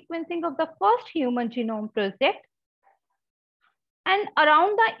with the sequencing of the first human genome project. And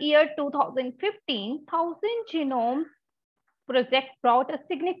around the year 2015, 1000 genome project brought a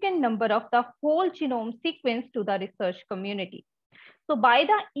significant number of the whole genome sequence to the research community. So by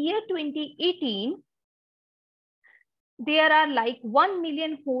the year 2018, there are like 1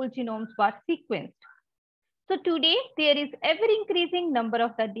 million whole genomes were sequenced. So today, there is ever increasing number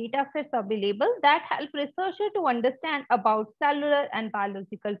of the data sets available that help researchers to understand about cellular and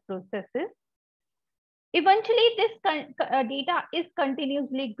biological processes. Eventually, this data is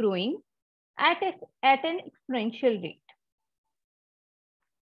continuously growing at an exponential rate.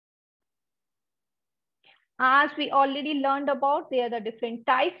 As we already learned about, there are the different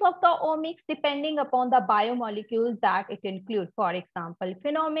types of the omics depending upon the biomolecules that it includes. For example,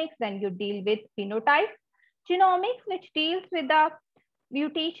 phenomics, then you deal with phenotypes. Genomics, which deals with the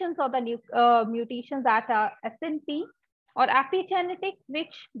mutations or the mutations that are SNP, or epigenetics,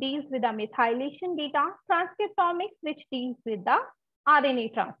 which deals with the methylation data. Transcriptomics, which deals with the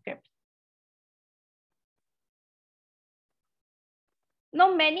RNA transcripts.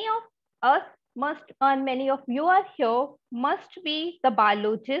 Now, many of us many of you are here must be the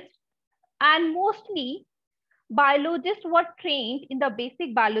biologists, and mostly biologists were trained in the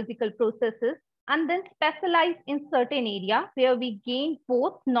basic biological processes and then specialized in certain area where we gain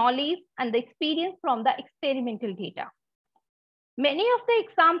both knowledge and the experience from the experimental data. Many of the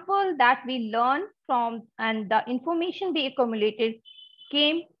examples that we learned from and the information we accumulated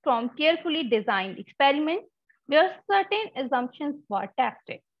came from carefully designed experiments where certain assumptions were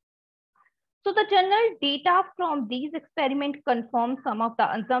tested. So the general data from these experiments confirm some of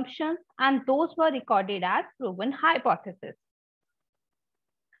the assumptions, and those were recorded as proven hypotheses.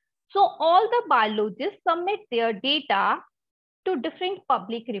 So all the biologists submit their data to different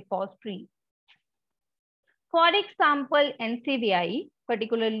public repositories. For example, NCBI,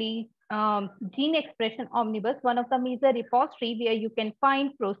 particularly Gene Expression Omnibus, one of the major repository where you can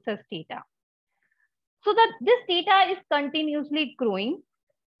find process data. So that this data is continuously growing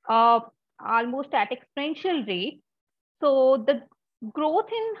almost at exponential rate. So the growth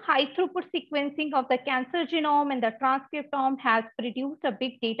in high throughput sequencing of the cancer genome and the transcriptome has produced a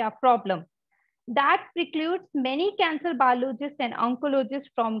big data problem that precludes many cancer biologists and oncologists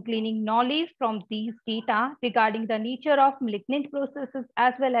from gleaning knowledge from these data regarding the nature of malignant processes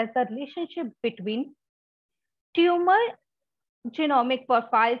as well as the relationship between tumor genomic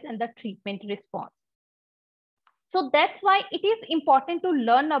profiles and the treatment response. So that's why it is important to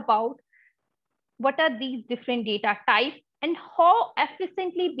learn about what are these different data types and how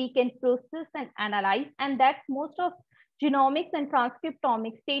efficiently we can process and analyze. And that's most of genomics and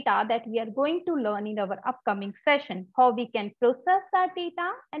transcriptomics data that we are going to learn in our upcoming session, how we can process that data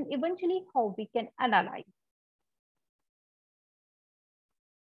and eventually how we can analyze.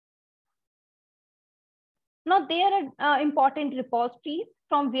 Now, there are important repositories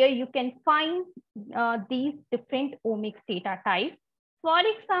from where you can find these different omics data types. For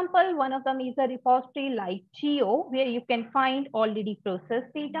example, one of the major repository like GEO, where you can find already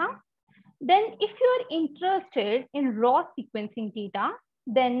processed data. Then if you're interested in raw sequencing data,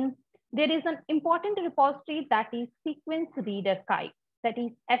 then there is an important repository that is Sequence Read Archive, that is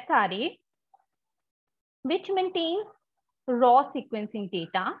SRA, which maintains raw sequencing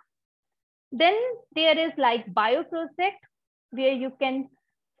data. Then there is like Bioproject, where you can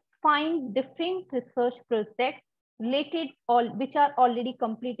find different research projects related or which are already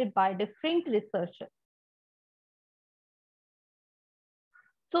completed by different researchers.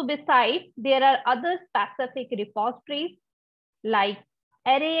 So besides, there are other specific repositories like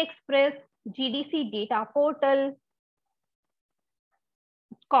Array Express, GDC Data Portal,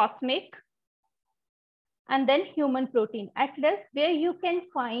 Cosmic, and then Human Protein Atlas, where you can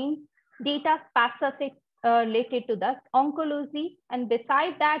find data specific related to the oncology. And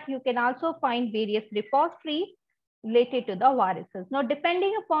beside that, you can also find various repositories related to the viruses. Now,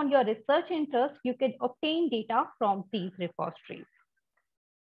 depending upon your research interest, you can obtain data from these repositories.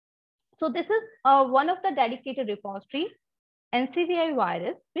 So this is one of the dedicated repositories, NCVI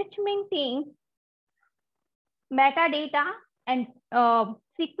virus, which maintains metadata and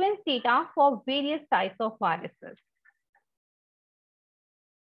sequence data for various types of viruses.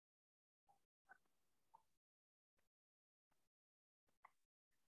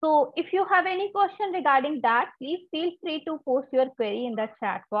 So if you have any question regarding that, please feel free to post your query in the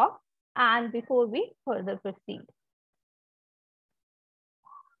chat box and before we further proceed.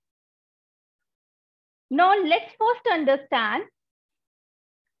 Now let's first understand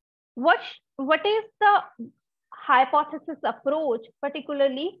what is the hypothesis approach,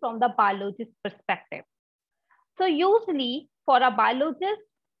 particularly from the biologist perspective. So usually for a biologist,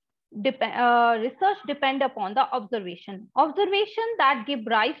 research depend upon the observation that give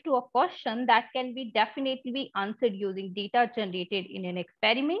rise to a question that can be definitely be answered using data generated in an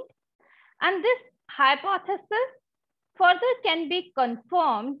experiment. And this hypothesis further can be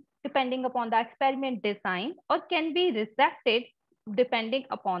confirmed depending upon the experiment design or can be rejected depending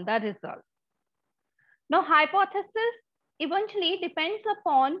upon the result. Now, hypothesis eventually depends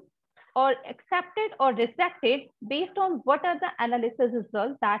upon or accepted or rejected based on what are the analysis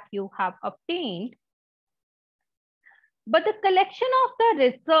results that you have obtained. But the collection of the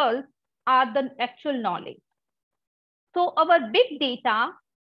results are the actual knowledge. So our big data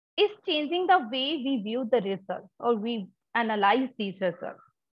is changing the way we view the results or we analyze these results.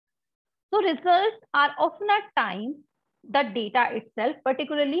 So results are often at times the data itself,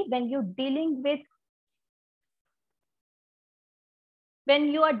 particularly when you are dealing with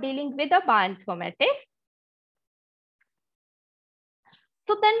a bioinformatics.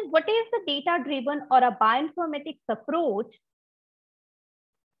 So then what is the data-driven or a bioinformatics approach?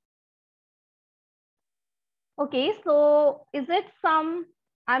 Okay, so is it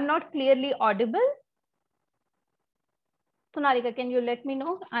I'm not clearly audible? Sonalika, can you let me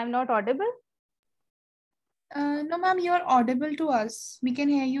know? I'm not audible? No, ma'am, you're audible to us. We can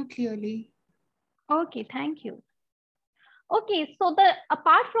hear you clearly. Okay, thank you. Okay, so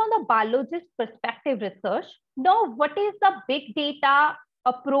apart from the biologist perspective research, now what is the big data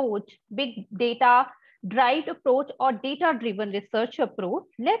approach, big data derived approach or data driven research approach?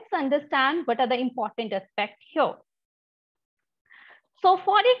 Let's understand what are the important aspects here. So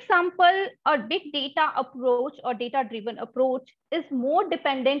for example, a big data approach or data driven approach is more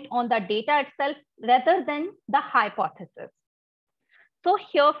dependent on the data itself rather than the hypothesis. So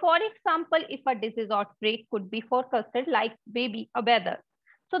here, for example, if a disease outbreak could be forecasted like maybe a weather,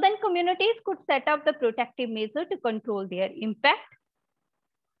 so then communities could set up the protective measure to control their impact.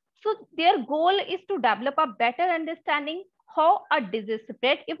 So their goal is to develop a better understanding how a disease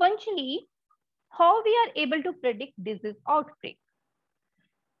spread, eventually how we are able to predict disease outbreak.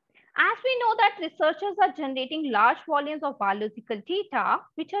 As we know that researchers are generating large volumes of biological data,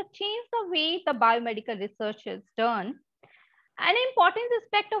 which have changed the way the biomedical research is done. An important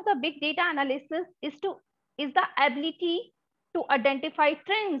aspect of the big data analysis is the ability to identify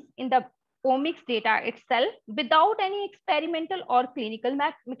trends in the omics data itself without any experimental or clinical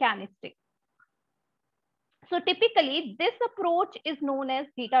mechanistic. So typically, this approach is known as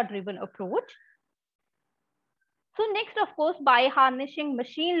data-driven approach. So next, of course, by harnessing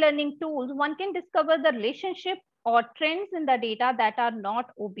machine learning tools, one can discover the relationship or trends in the data that are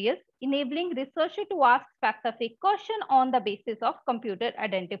not obvious, enabling researchers to ask specific questions on the basis of computer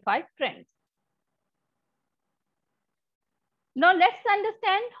identified trends. Now let's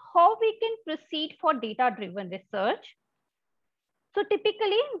understand how we can proceed for data-driven research. So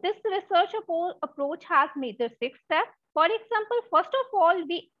typically, this research approach has major 6 steps. For example, first of all,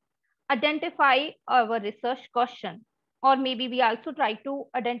 we identify our research question, or maybe we also try to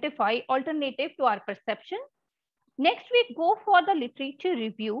identify alternative to our perception. Next, we go for the literature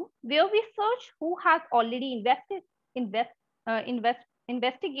review, where we search who has already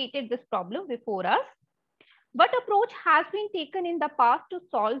investigated this problem before us. What approach has been taken in the past to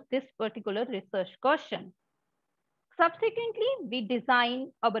solve this particular research question? Subsequently, we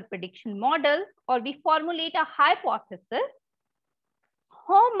design our prediction model or we formulate a hypothesis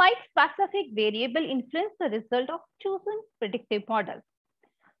how might specific variable influence the result of chosen predictive models?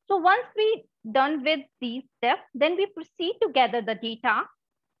 So once we done with these steps, then we proceed to gather the data,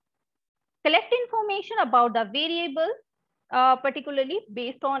 collect information about the variables, particularly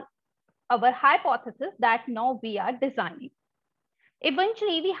based on our hypothesis that now we are designing.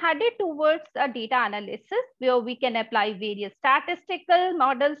 Eventually, we headed towards a data analysis where we can apply various statistical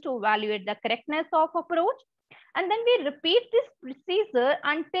models to evaluate the correctness of approach. And then we repeat this procedure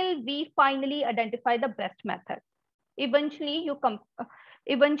until we finally identify the best method. Eventually,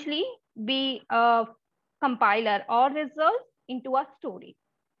 we compile our results into a story.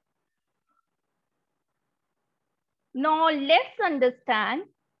 Now let's understand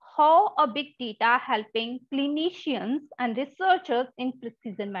how a big data helping clinicians and researchers in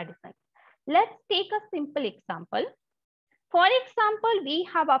precision medicine. Let's take a simple example. For example, we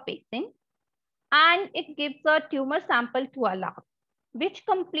have a patient and it gives a tumor sample to a lab, which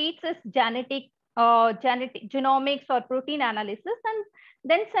completes its genomics or protein analysis and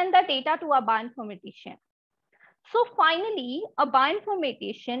then send the data to a bioinformatician. So finally, a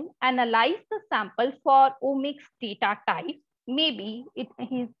bioinformatician analyzes the sample for omics data types. Maybe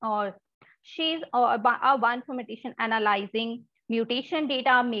he's or she's or a bioinformatician analyzing mutation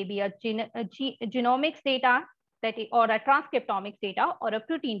data, maybe a genomics data, or a transcriptomics data, or a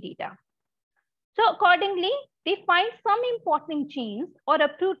protein data. So accordingly, they find some important genes or a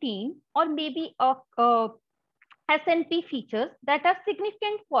protein or maybe a SNP features that are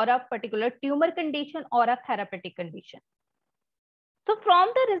significant for a particular tumor condition or a therapeutic condition. So from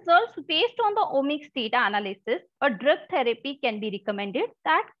the results based on the omics data analysis, a drug therapy can be recommended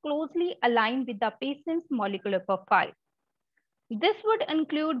that closely align with the patient's molecular profile. This would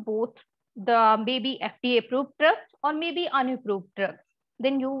include both the maybe FDA approved drugs or maybe unapproved drugs.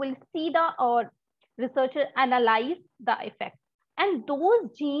 Then you will see the researcher analyze the effect. And those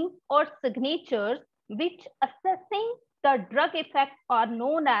genes or signatures which assessing the drug effect are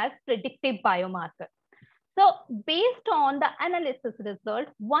known as predictive biomarkers. So based on the analysis result,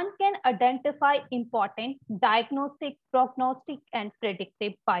 one can identify important diagnostic, prognostic, and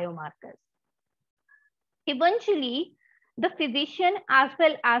predictive biomarkers. Eventually, the physician as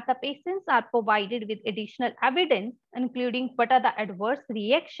well as the patients are provided with additional evidence, including what are the adverse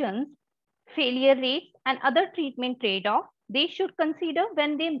reactions, failure rates, and other treatment trade-offs they should consider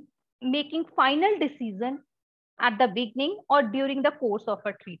when they making final decision at the beginning or during the course of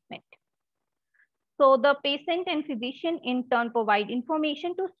a treatment. So the patient and physician in turn provide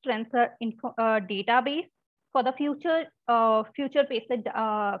information to strengthen database for the future patient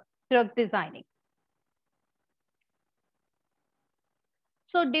drug designing.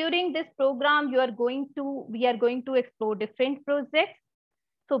 So during this program, we are going to explore different projects.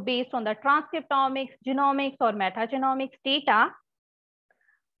 So based on the transcriptomics, genomics, or metagenomics data.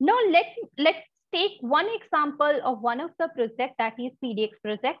 Now let's take one example of one of the project, that is PDX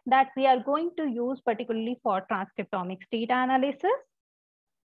project, that we are going to use particularly for transcriptomics data analysis.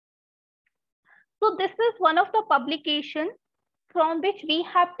 So this is one of the publications from which we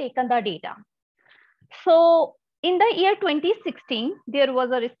have taken the data. So in the year 2016, there was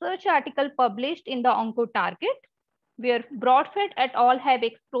a research article published in the OncoTarget, where Broadfeld et al. Have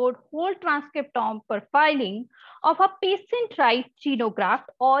explored whole transcriptome profiling of a patient-derived xenograft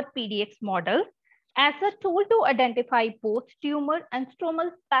or PDX model as a tool to identify both tumor and stromal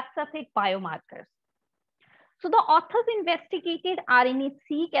specific biomarkers. So the authors investigated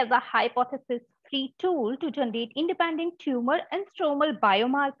RNA-seq as a hypothesis-free tool to generate independent tumor and stromal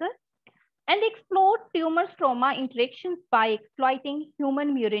biomarkers and explored tumor-stroma interactions by exploiting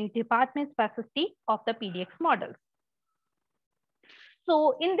human murine department specificity of the PDX models.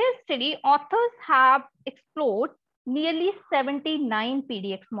 So in this study, authors have explored nearly 79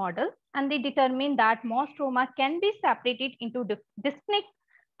 PDX models, and they determined that most stroma can be separated into distinct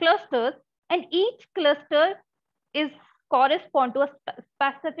clusters, and each cluster corresponds to a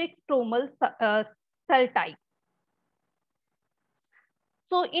specific stromal cell type.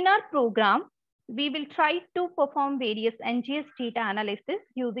 So in our program, we will try to perform various NGS data analysis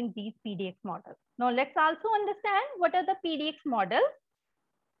using these PDX models. Now let's also understand what are the PDX models.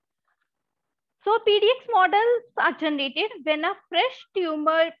 So PDX models are generated when a fresh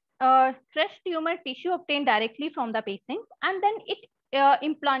tumor tissue obtained directly from the patient, and then it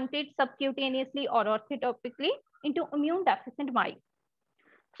implanted subcutaneously or orthotopically into immune deficient mice.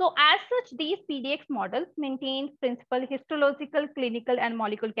 So as such, these PDX models maintain principal histological, clinical, and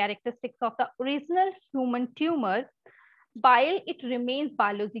molecular characteristics of the original human tumor while it remains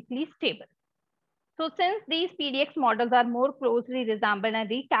biologically stable. So since these PDX models are more closely resemble and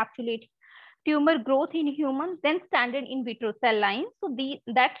recapitulate tumor growth in humans, then standard in vitro cell lines. So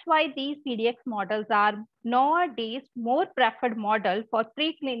that's why these PDX models are nowadays more preferred model for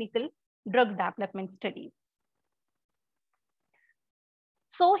preclinical drug development studies.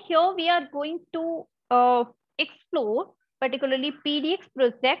 So here we are going to explore particularly PDX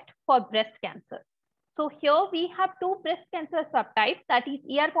project for breast cancer. So here we have two breast cancer subtypes, that is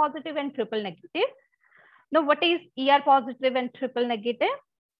ER positive and triple negative. Now, what is ER positive and triple negative?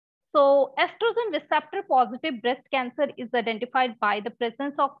 So estrogen receptor positive breast cancer is identified by the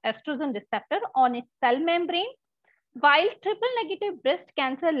presence of estrogen receptor on its cell membrane, while triple negative breast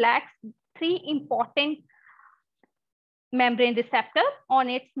cancer lacks three important membrane receptor on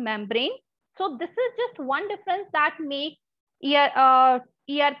its membrane. So this is just one difference that makes ER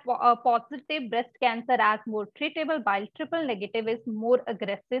positive breast cancer as more treatable, while triple negative is more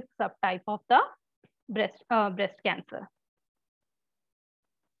aggressive subtype of the breast cancer.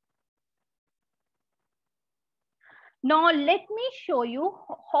 Now let me show you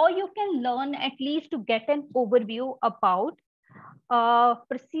how you can learn at least to get an overview about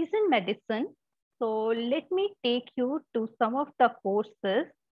precision medicine. So let me take you to some of the courses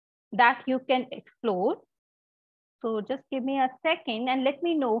that you can explore. So just give me a second and let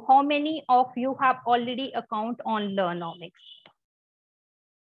me know how many of you have already account on Learnomics.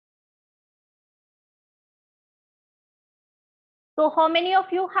 So how many of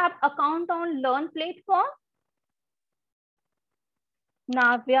you have account on Learn platform?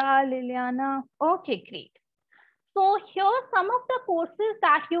 Navya, Liliana, okay, great. So here are some of the courses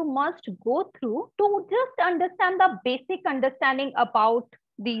that you must go through to just understand the basic understanding about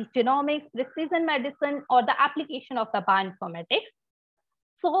these genomics, precision medicine, or the application of the bioinformatics.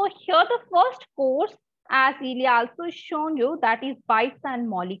 So here the first course, as Ilya also shown you, that is bytes and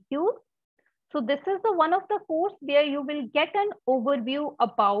molecules. So this is the one of the course where you will get an overview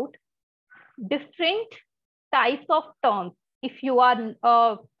about different types of terms. If you are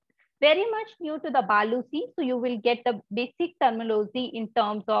very much new to the biology, so you will get the basic terminology in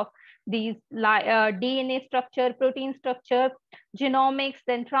terms of these DNA structure, protein structure, genomics,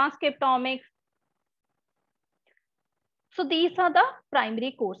 then transcriptomics. So these are the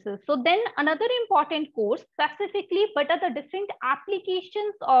primary courses. So then another important course specifically, what are the different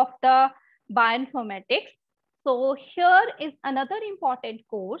applications of the bioinformatics? So here is another important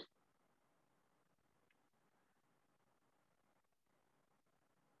course.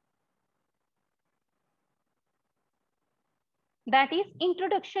 That is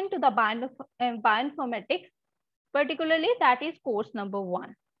Introduction to the Bioinformatics, particularly that is course number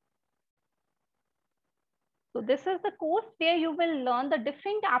 1. So this is the course where you will learn the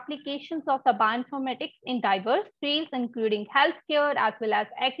different applications of the bioinformatics in diverse fields, including healthcare as well as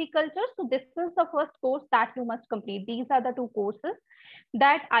agriculture. So this is the first course that you must complete. These are the two courses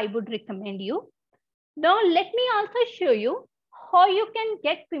that I would recommend you. Now, let me also show you how you can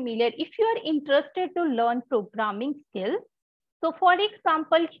get familiar if you are interested to learn programming skills. So for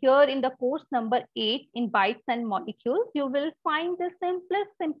example, here in the course number 8 in bytes and molecules, you will find the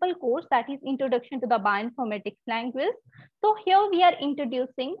simple course that is Introduction to the Bioinformatics language. So here we are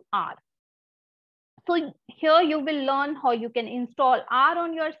introducing R. So here you will learn how you can install R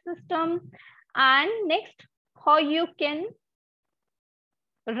on your system, and next how you can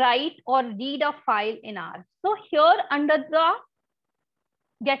write or read a file in R. So here under the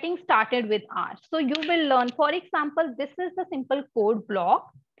getting started with R. So you will learn, for example, this is the simple code block.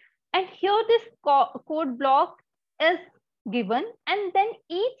 And here this code block is given. And then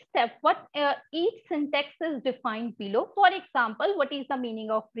each step, each syntax is defined below. For example, what is the meaning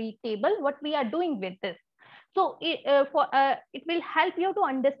of read table? What we are doing with this. So it will help you to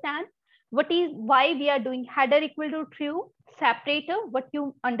understand why we are doing header equal to true, separator, what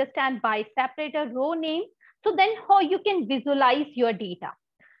you understand by separator, row name. So then how you can visualize your data.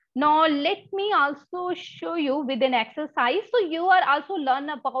 Now, let me also show you with an exercise. So you are also learn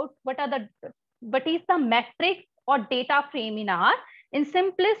about what is the matrix or data frame in R in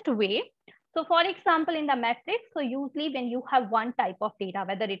simplest way. So for example, in the matrix, so usually when you have one type of data,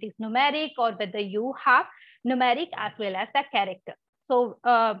 whether it is numeric or whether you have numeric as well as the character. So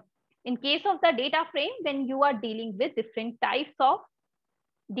in case of the data frame, when you are dealing with different types of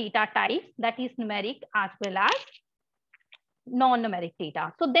data types, that is numeric as well as non-numeric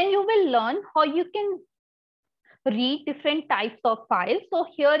data. So then you will learn how you can read different types of files. So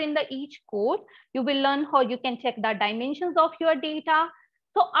here in the each code, you will learn how you can check the dimensions of your data.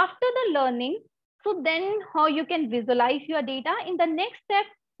 So after the learning, so then how you can visualize your data. In the next step,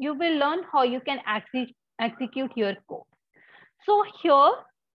 you will learn how you can execute your code. So here,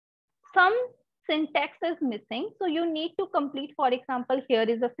 some syntax is missing. So you need to complete, for example, here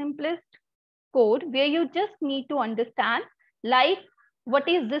is the simplest code where you just need to understand like what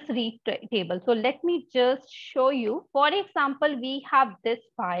is this read table. So let me just show you. For example, we have this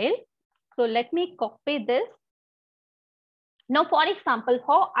file. So let me copy this. Now, for example,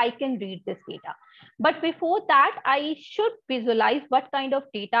 how I can read this data. But before that, I should visualize what kind of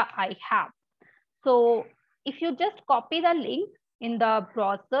data I have. So if you just copy the link in the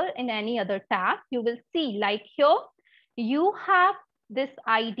browser in any other tab, you will see like here, you have this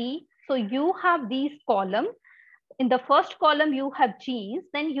ID. So you have these columns. In the first column, you have genes,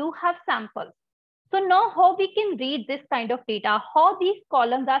 then you have samples. So now how we can read this kind of data, how these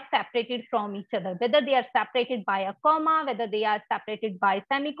columns are separated from each other, whether they are separated by a comma, whether they are separated by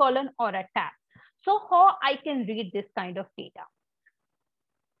semicolon or a tab. So how I can read this kind of data.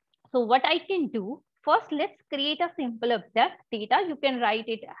 So what I can do, first let's create a simple object data. You can write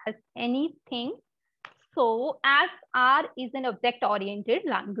it as anything. So as R is an object-oriented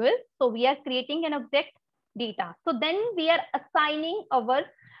language, so we are creating an object data. So then we are assigning our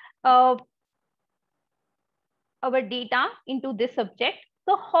data into this object.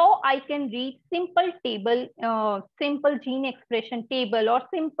 So how I can read simple table, simple gene expression table or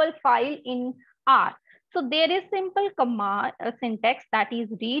simple file in R. So there is simple command syntax that is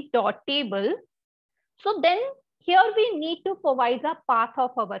read.table. So then here we need to provide the path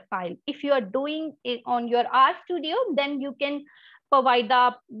of our file. If you are doing it on your R Studio, then you can provide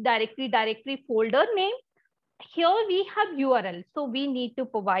the directory folder name. Here we have URL. So we need to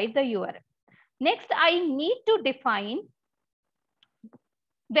provide the URL. Next, I need to define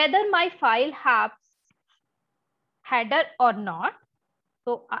whether my file has header or not.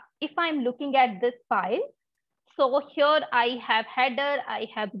 So if I'm looking at this file, so here I have header, I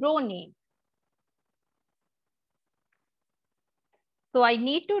have row name. So I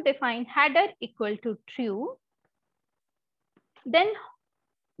need to define header equal to true. Then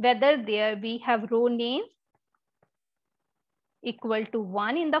whether there we have row name equal to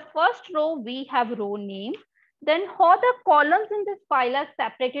 1. In the first row, we have row name. Then how the columns in this file are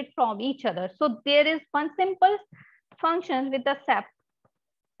separated from each other. So there is one simple function with the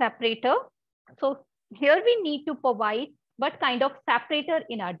separator. So here we need to provide what kind of separator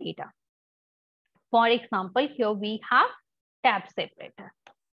in our data. For example, here we have tab separator.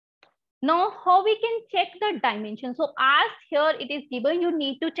 Now, how we can check the dimensions? So as here it is given, you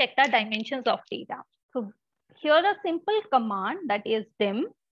need to check the dimensions of data. So here a simple command that is dim,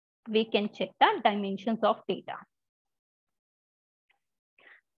 we can check the dimensions of data.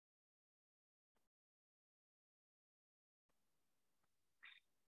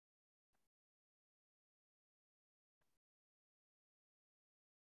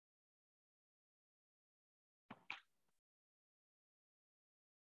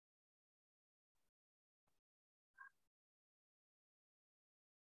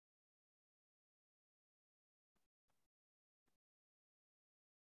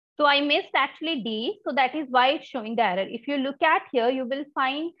 So I missed actually D. So that is why it's showing the error. If you look at here, you will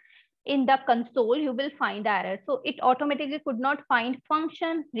find in the console, you will find the error. So it automatically could not find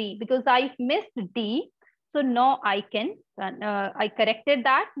function 3 because I missed D. So now I can, I corrected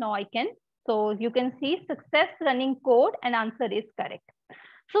that. Now I can. So you can see success running code and answer is correct.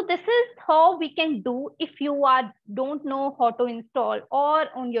 So this is how we can do if you don't know how to install or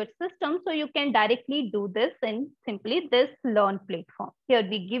on your system. So you can directly do this in simply this Learn platform. Here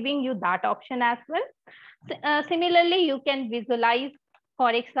we giving you that option as well. Similarly, you can visualize,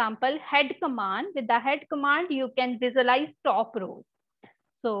 for example, head command. With the head command, you can visualize top rows.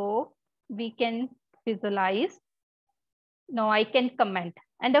 So we can visualize. Now I can comment.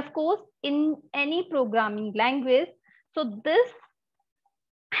 And of course, in any programming language, so this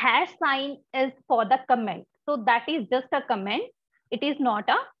hash sign is for the comment. So that is just a comment. It is not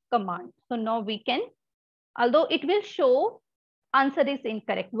a command. So now we can, although it will show answer is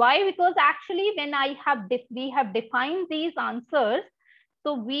incorrect. Why? Because actually when we have defined these answers,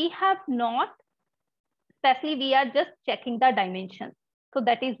 so we have not, especially we are just checking the dimensions. So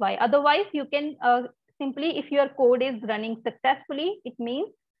that is why. Otherwise you can simply, if your code is running successfully, it means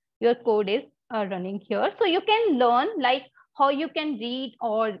your code is running here. So you can learn like how you can read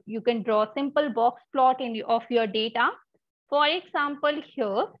or you can draw simple box plot of your data. For example,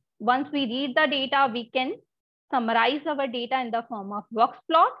 here, once we read the data, we can summarize our data in the form of box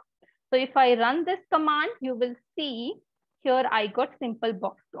plot. So if I run this command, you will see here I got simple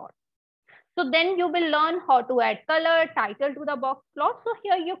box plot. So then you will learn how to add color, title to the box plot. So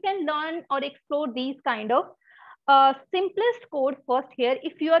here you can learn or explore these kind of simplest code first here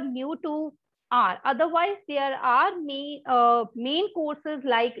if you are new to R. Otherwise, there are main courses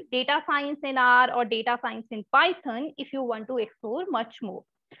like data science in R or data science in Python if you want to explore much more.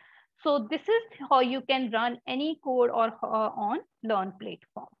 So this is how you can run any code or on Learn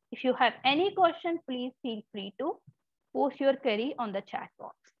platform. If you have any question, please feel free to post your query on the chat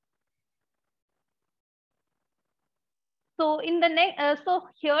box. So in the next, so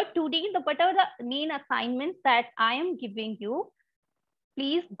here today, what are the main assignments that I am giving you?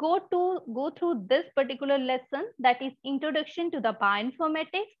 Please go through this particular lesson, that is Introduction to the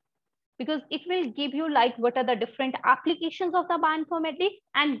Bioinformatics, because it will give you like what are the different applications of the bioinformatics,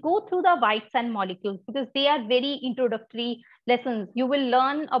 and go through the whites and molecules, because they are very introductory lessons. You will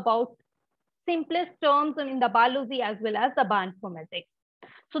learn about simplest terms in the biology as well as the bioinformatics.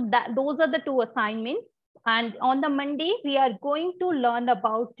 So those are the two assignments. And on the Monday, we are going to learn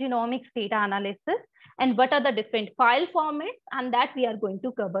about genomics data analysis and what are the different file formats, and that we are going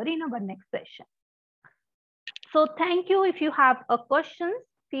to cover in our next session. So thank you. If you have a questions,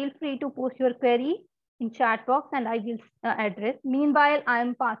 feel free to post your query in chat box and I will address. Meanwhile, I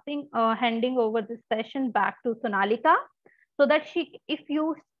am handing over this session back to Sonalika, so that if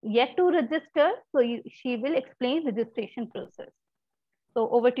you yet to register, so she will explain registration process. So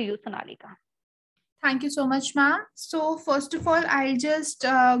over to you, Sonalika. Thank you so much, ma'am. So first of all, I'll just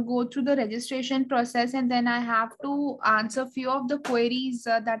go through the registration process, and then I have to answer a few of the queries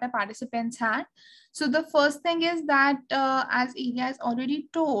that our participants had. So the first thing is that, as Ilya has already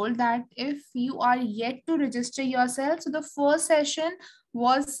told, that if you are yet to register yourself, so the first session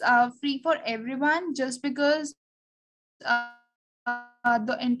was free for everyone, just because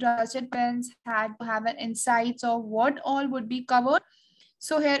the interested participants had to have an insights of what all would be covered.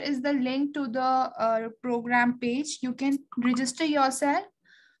 So here is the link to the program page. You can register yourself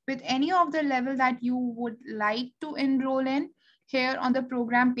with any of the level that you would like to enroll in here on the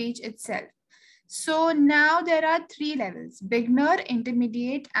program page itself. So now there are 3 levels: beginner,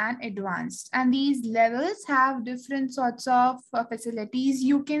 intermediate, and advanced. And these levels have different sorts of facilities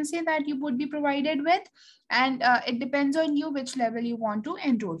you can say that you would be provided with. And it depends on you which level you want to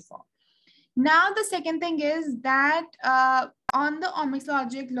enroll for. Now, the second thing is that on the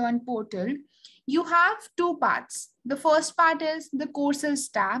OmicsLogic Learn portal, you have 2 parts. The first part is the courses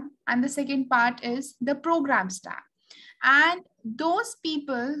tab, and the second part is the programs tab. And those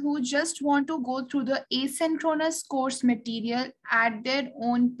people who just want to go through the asynchronous course material at their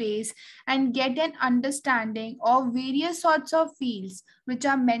own pace and get an understanding of various sorts of fields which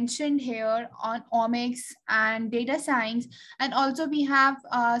are mentioned here on omics and data science. And also we have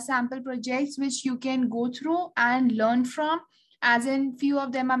sample projects which you can go through and learn from, as in few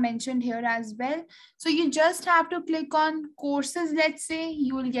of them are mentioned here as well. So you just have to click on courses. Let's say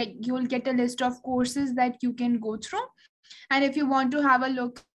you will get a list of courses that you can go through. And if you want to have a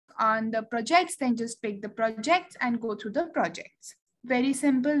look on the projects, then just pick the projects and go through the projects. Very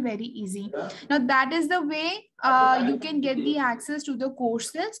simple, very easy. Now that is the way you can get the access to the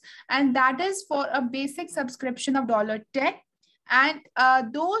courses, and that is for a basic subscription of $10. And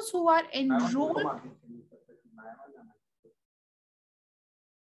those who are enrolled,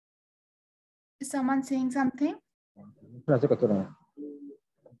 is someone saying something?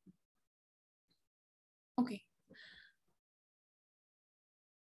 Okay.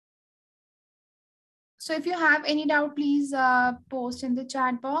 So if you have any doubt, please post in the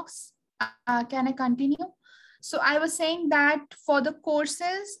chat box. Can I continue? So I was saying that for the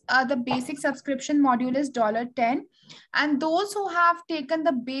courses, the basic subscription module is $10. And those who have taken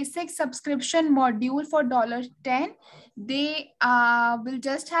the basic subscription module for $10, they will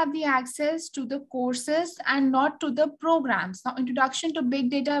just have the access to the courses and not to the programs. Now, Introduction to Big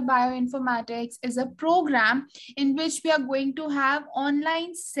Data Bioinformatics is a program in which we are going to have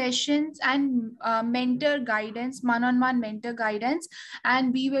online sessions and mentor guidance, one-on-one mentor guidance.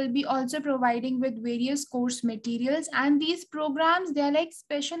 And we will be also providing with various course materials. And these programs, they are like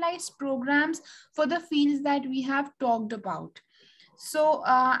specialized programs for the fields that we have talked about. So,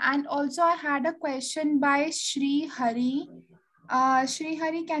 and also I had a question by Shri Hari. Shri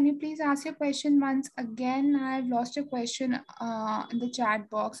Hari, can you please ask your question once again? I've lost your question in the chat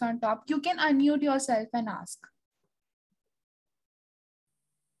box on top. You can unmute yourself and ask.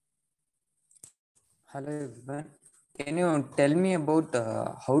 Hello everyone. Can you tell me about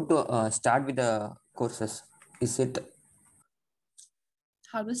how to start with the courses? Is it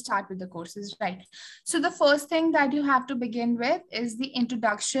how to start with the courses, right? So the first thing that you have to begin with is the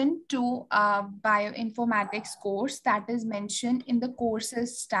Introduction to Bioinformatics course that is mentioned in the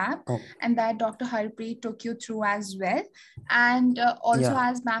courses tab, and that Dr. Harpreet took you through as well. And also,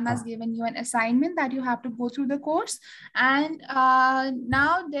 as ma'am has given you an assignment that you have to go through the course. And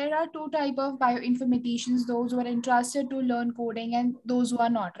now there are 2 types of bioinformaticians: those who are interested to learn coding and those who are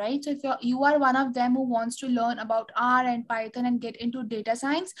not, right? So if you are one of them who wants to learn about R and Python and get into data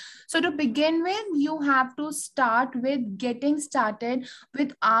Neuroscience. So to begin with, you have to start with getting started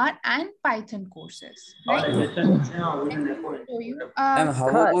with R and Python courses, right? Let me show you. And how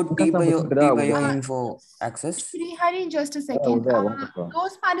about T-Bio access? Hari, just a second.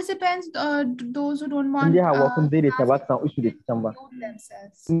 Those participants, those who don't want mute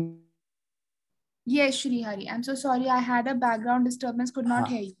themselves. Yes, Shri Hari. I'm so sorry. I had a background disturbance, could not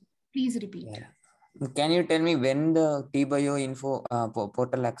hear you. Please repeat. Yeah. Can you tell me when the T-Bio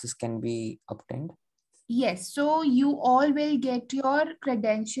portal access can be obtained? Yes, so you all will get your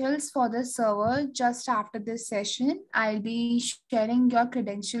credentials for the server just after this session. I'll be sharing your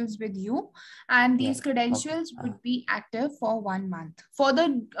credentials with you, and these credentials would be active for 1 month for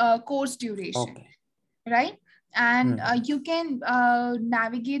the course duration, right? And you can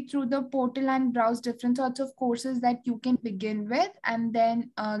navigate through the portal and browse different sorts of courses that you can begin with and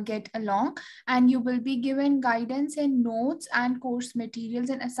then get along. And you will be given guidance and notes and course materials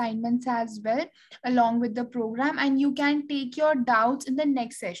and assignments as well along with the program. And you can take your doubts in the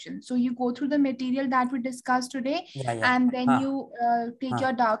next session. So you go through the material that we discussed today, and then you take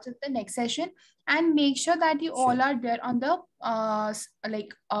your doubts in the next session. And make sure that you all are there on the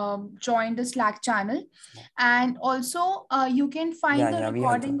join the Slack channel. And also you can find the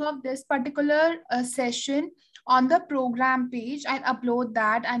recording of this particular session on the program page. I'll upload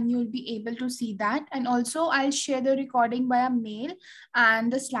that and you'll be able to see that. And also I'll share the recording via mail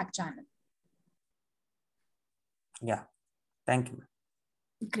and the Slack channel. Yeah, thank you.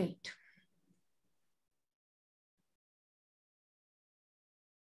 Great.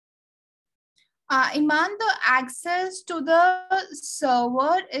 Iman, the access to the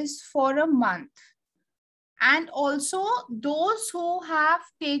server is for a month. And also those who have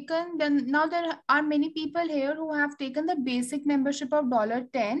taken, now there are many people here who have taken the basic membership of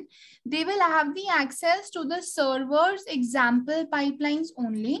 $10. They will have the access to the server's example pipelines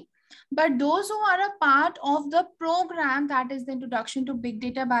only. But those who are a part of the program, that is the Introduction to Big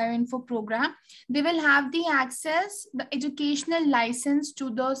Data Bioinfo program, they will have the access, the educational license to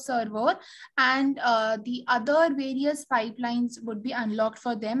the server, and the other various pipelines would be unlocked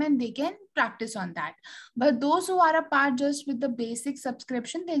for them and they can practice on that. But those who are a part just with the basic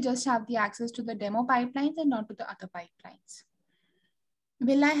subscription, they just have the access to the demo pipelines and not to the other pipelines.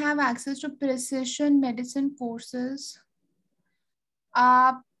 Will I have access to precision medicine courses?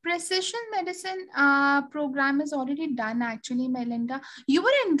 Precision medicine program is already done actually, Melinda. You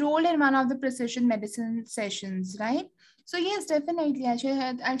were enrolled in one of the precision medicine sessions, right? So yes, definitely. I'll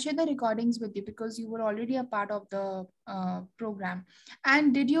share the recordings with you because you were already a part of the program.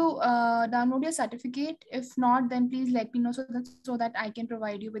 And did you download your certificate? If not, then please let me know so that I can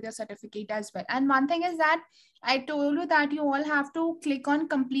provide you with your certificate as well. And one thing is that I told you that you all have to click on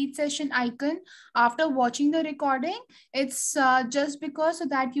complete session icon after watching the recording. It's just because so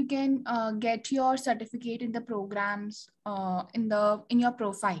that you can get your certificate in the programs in your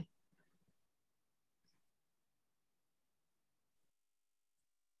profile.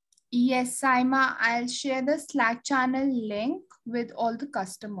 Yes, Saima, I'll share the Slack channel link with all the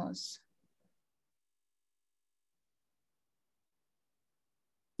customers.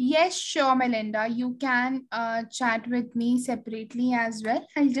 Yes, sure, Melinda. You can chat with me separately as well.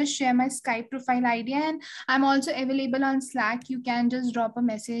 I'll just share my Skype profile ID and I'm also available on Slack. You can just drop a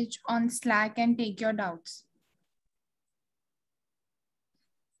message on Slack and take your doubts.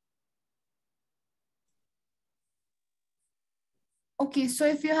 Okay, so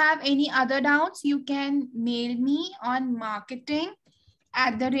if you have any other doubts, you can mail me on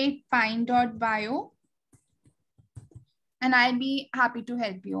marketing@pine.bio and I'll be happy to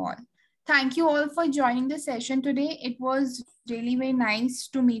help you all. Thank you all for joining the session today. It was really very nice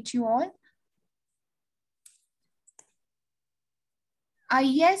to meet you all.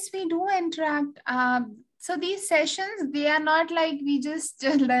 Yes, we do interact. So these sessions, they are not like we just,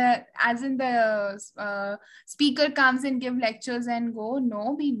 as in the speaker comes and give lectures and go.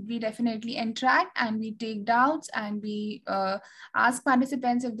 No, we definitely interact and we take doubts and we ask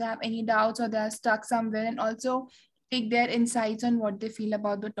participants if they have any doubts or they are stuck somewhere, and also take their insights on what they feel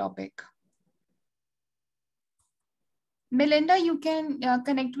about the topic. Melinda, you can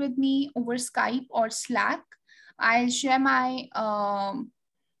connect with me over Skype or Slack. I'll share my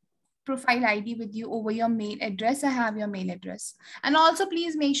profile ID with you over your mail address. I have your mail address. And also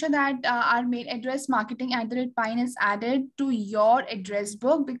please make sure that our mail address marketing@pine is added to your address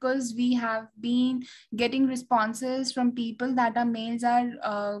book, because we have been getting responses from people that our mails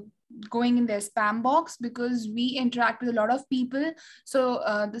are going in their spam box because we interact with a lot of people. So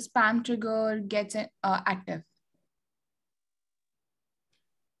the spam trigger gets active.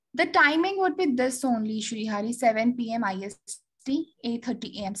 The timing would be this only, Srihari, 7 p.m. IST.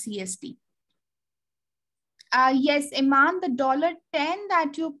 8:30 a.m. CST. Yes, Iman, the $10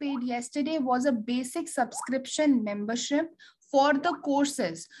 that you paid yesterday was a basic subscription membership for the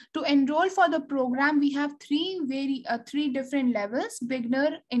courses. To enroll for the program, we have three different levels: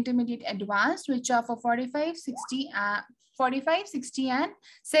 beginner, intermediate, advanced, which are for 45, 60, 60, and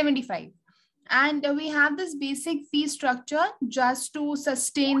 75. And we have this basic fee structure just to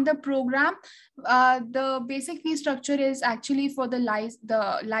sustain the program. The basic fee structure is actually for the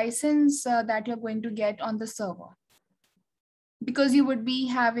license that you're going to get on the server, because you would be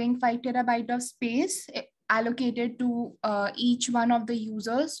having 5 terabyte of space allocated to each one of the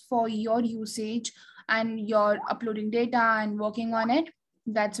users for your usage, and you're uploading data and working on it.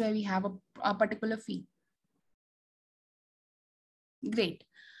 That's where we have a particular fee. Great.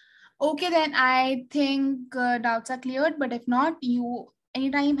 Okay, then I think doubts are cleared, but if not, you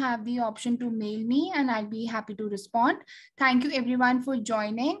anytime have the option to mail me and I'll be happy to respond. Thank you everyone for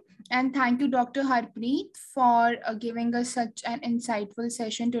joining, and thank you Dr. Harpreet for giving us such an insightful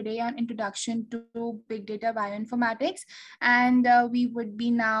session today on Introduction to Big Data Bioinformatics. And we would be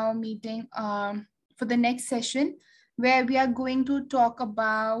now meeting for the next session, where we are going to talk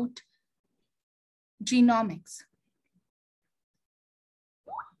about genomics.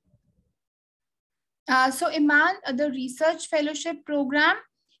 So Iman, the research fellowship program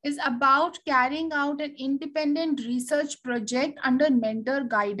is about carrying out an independent research project under mentor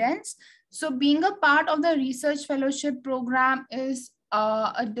guidance. So being a part of the research fellowship program is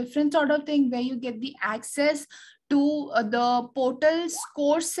a different sort of thing, where you get the access to the portal's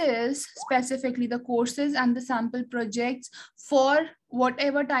courses, specifically the courses and the sample projects for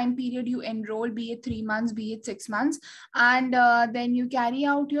whatever time period you enroll, be it 3 months, be it 6 months. And then you carry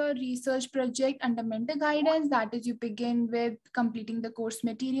out your research project under mentor guidance. That is, you begin with completing the course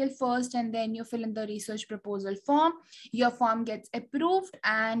material first, and then you fill in the research proposal form. Your form gets approved,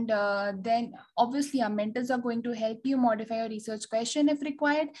 and then obviously our mentors are going to help you modify your research question if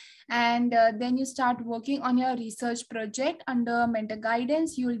required. And then you start working on your research project under mentor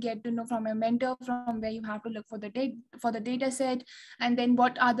guidance. You will get to know from your mentor from where you have to look for the data set, and then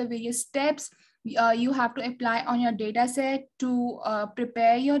what are the various steps you have to apply on your data set to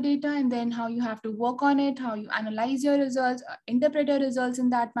prepare your data, and then how you have to work on it, how you analyze your results, interpret your results in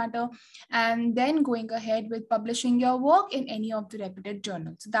that matter, and then going ahead with publishing your work in any of the reputed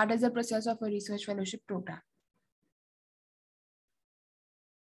journals. So that is the process of a research fellowship program.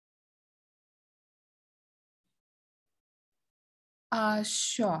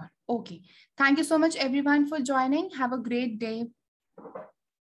 Sure. Okay. Thank you so much, everyone, for joining. Have a great day.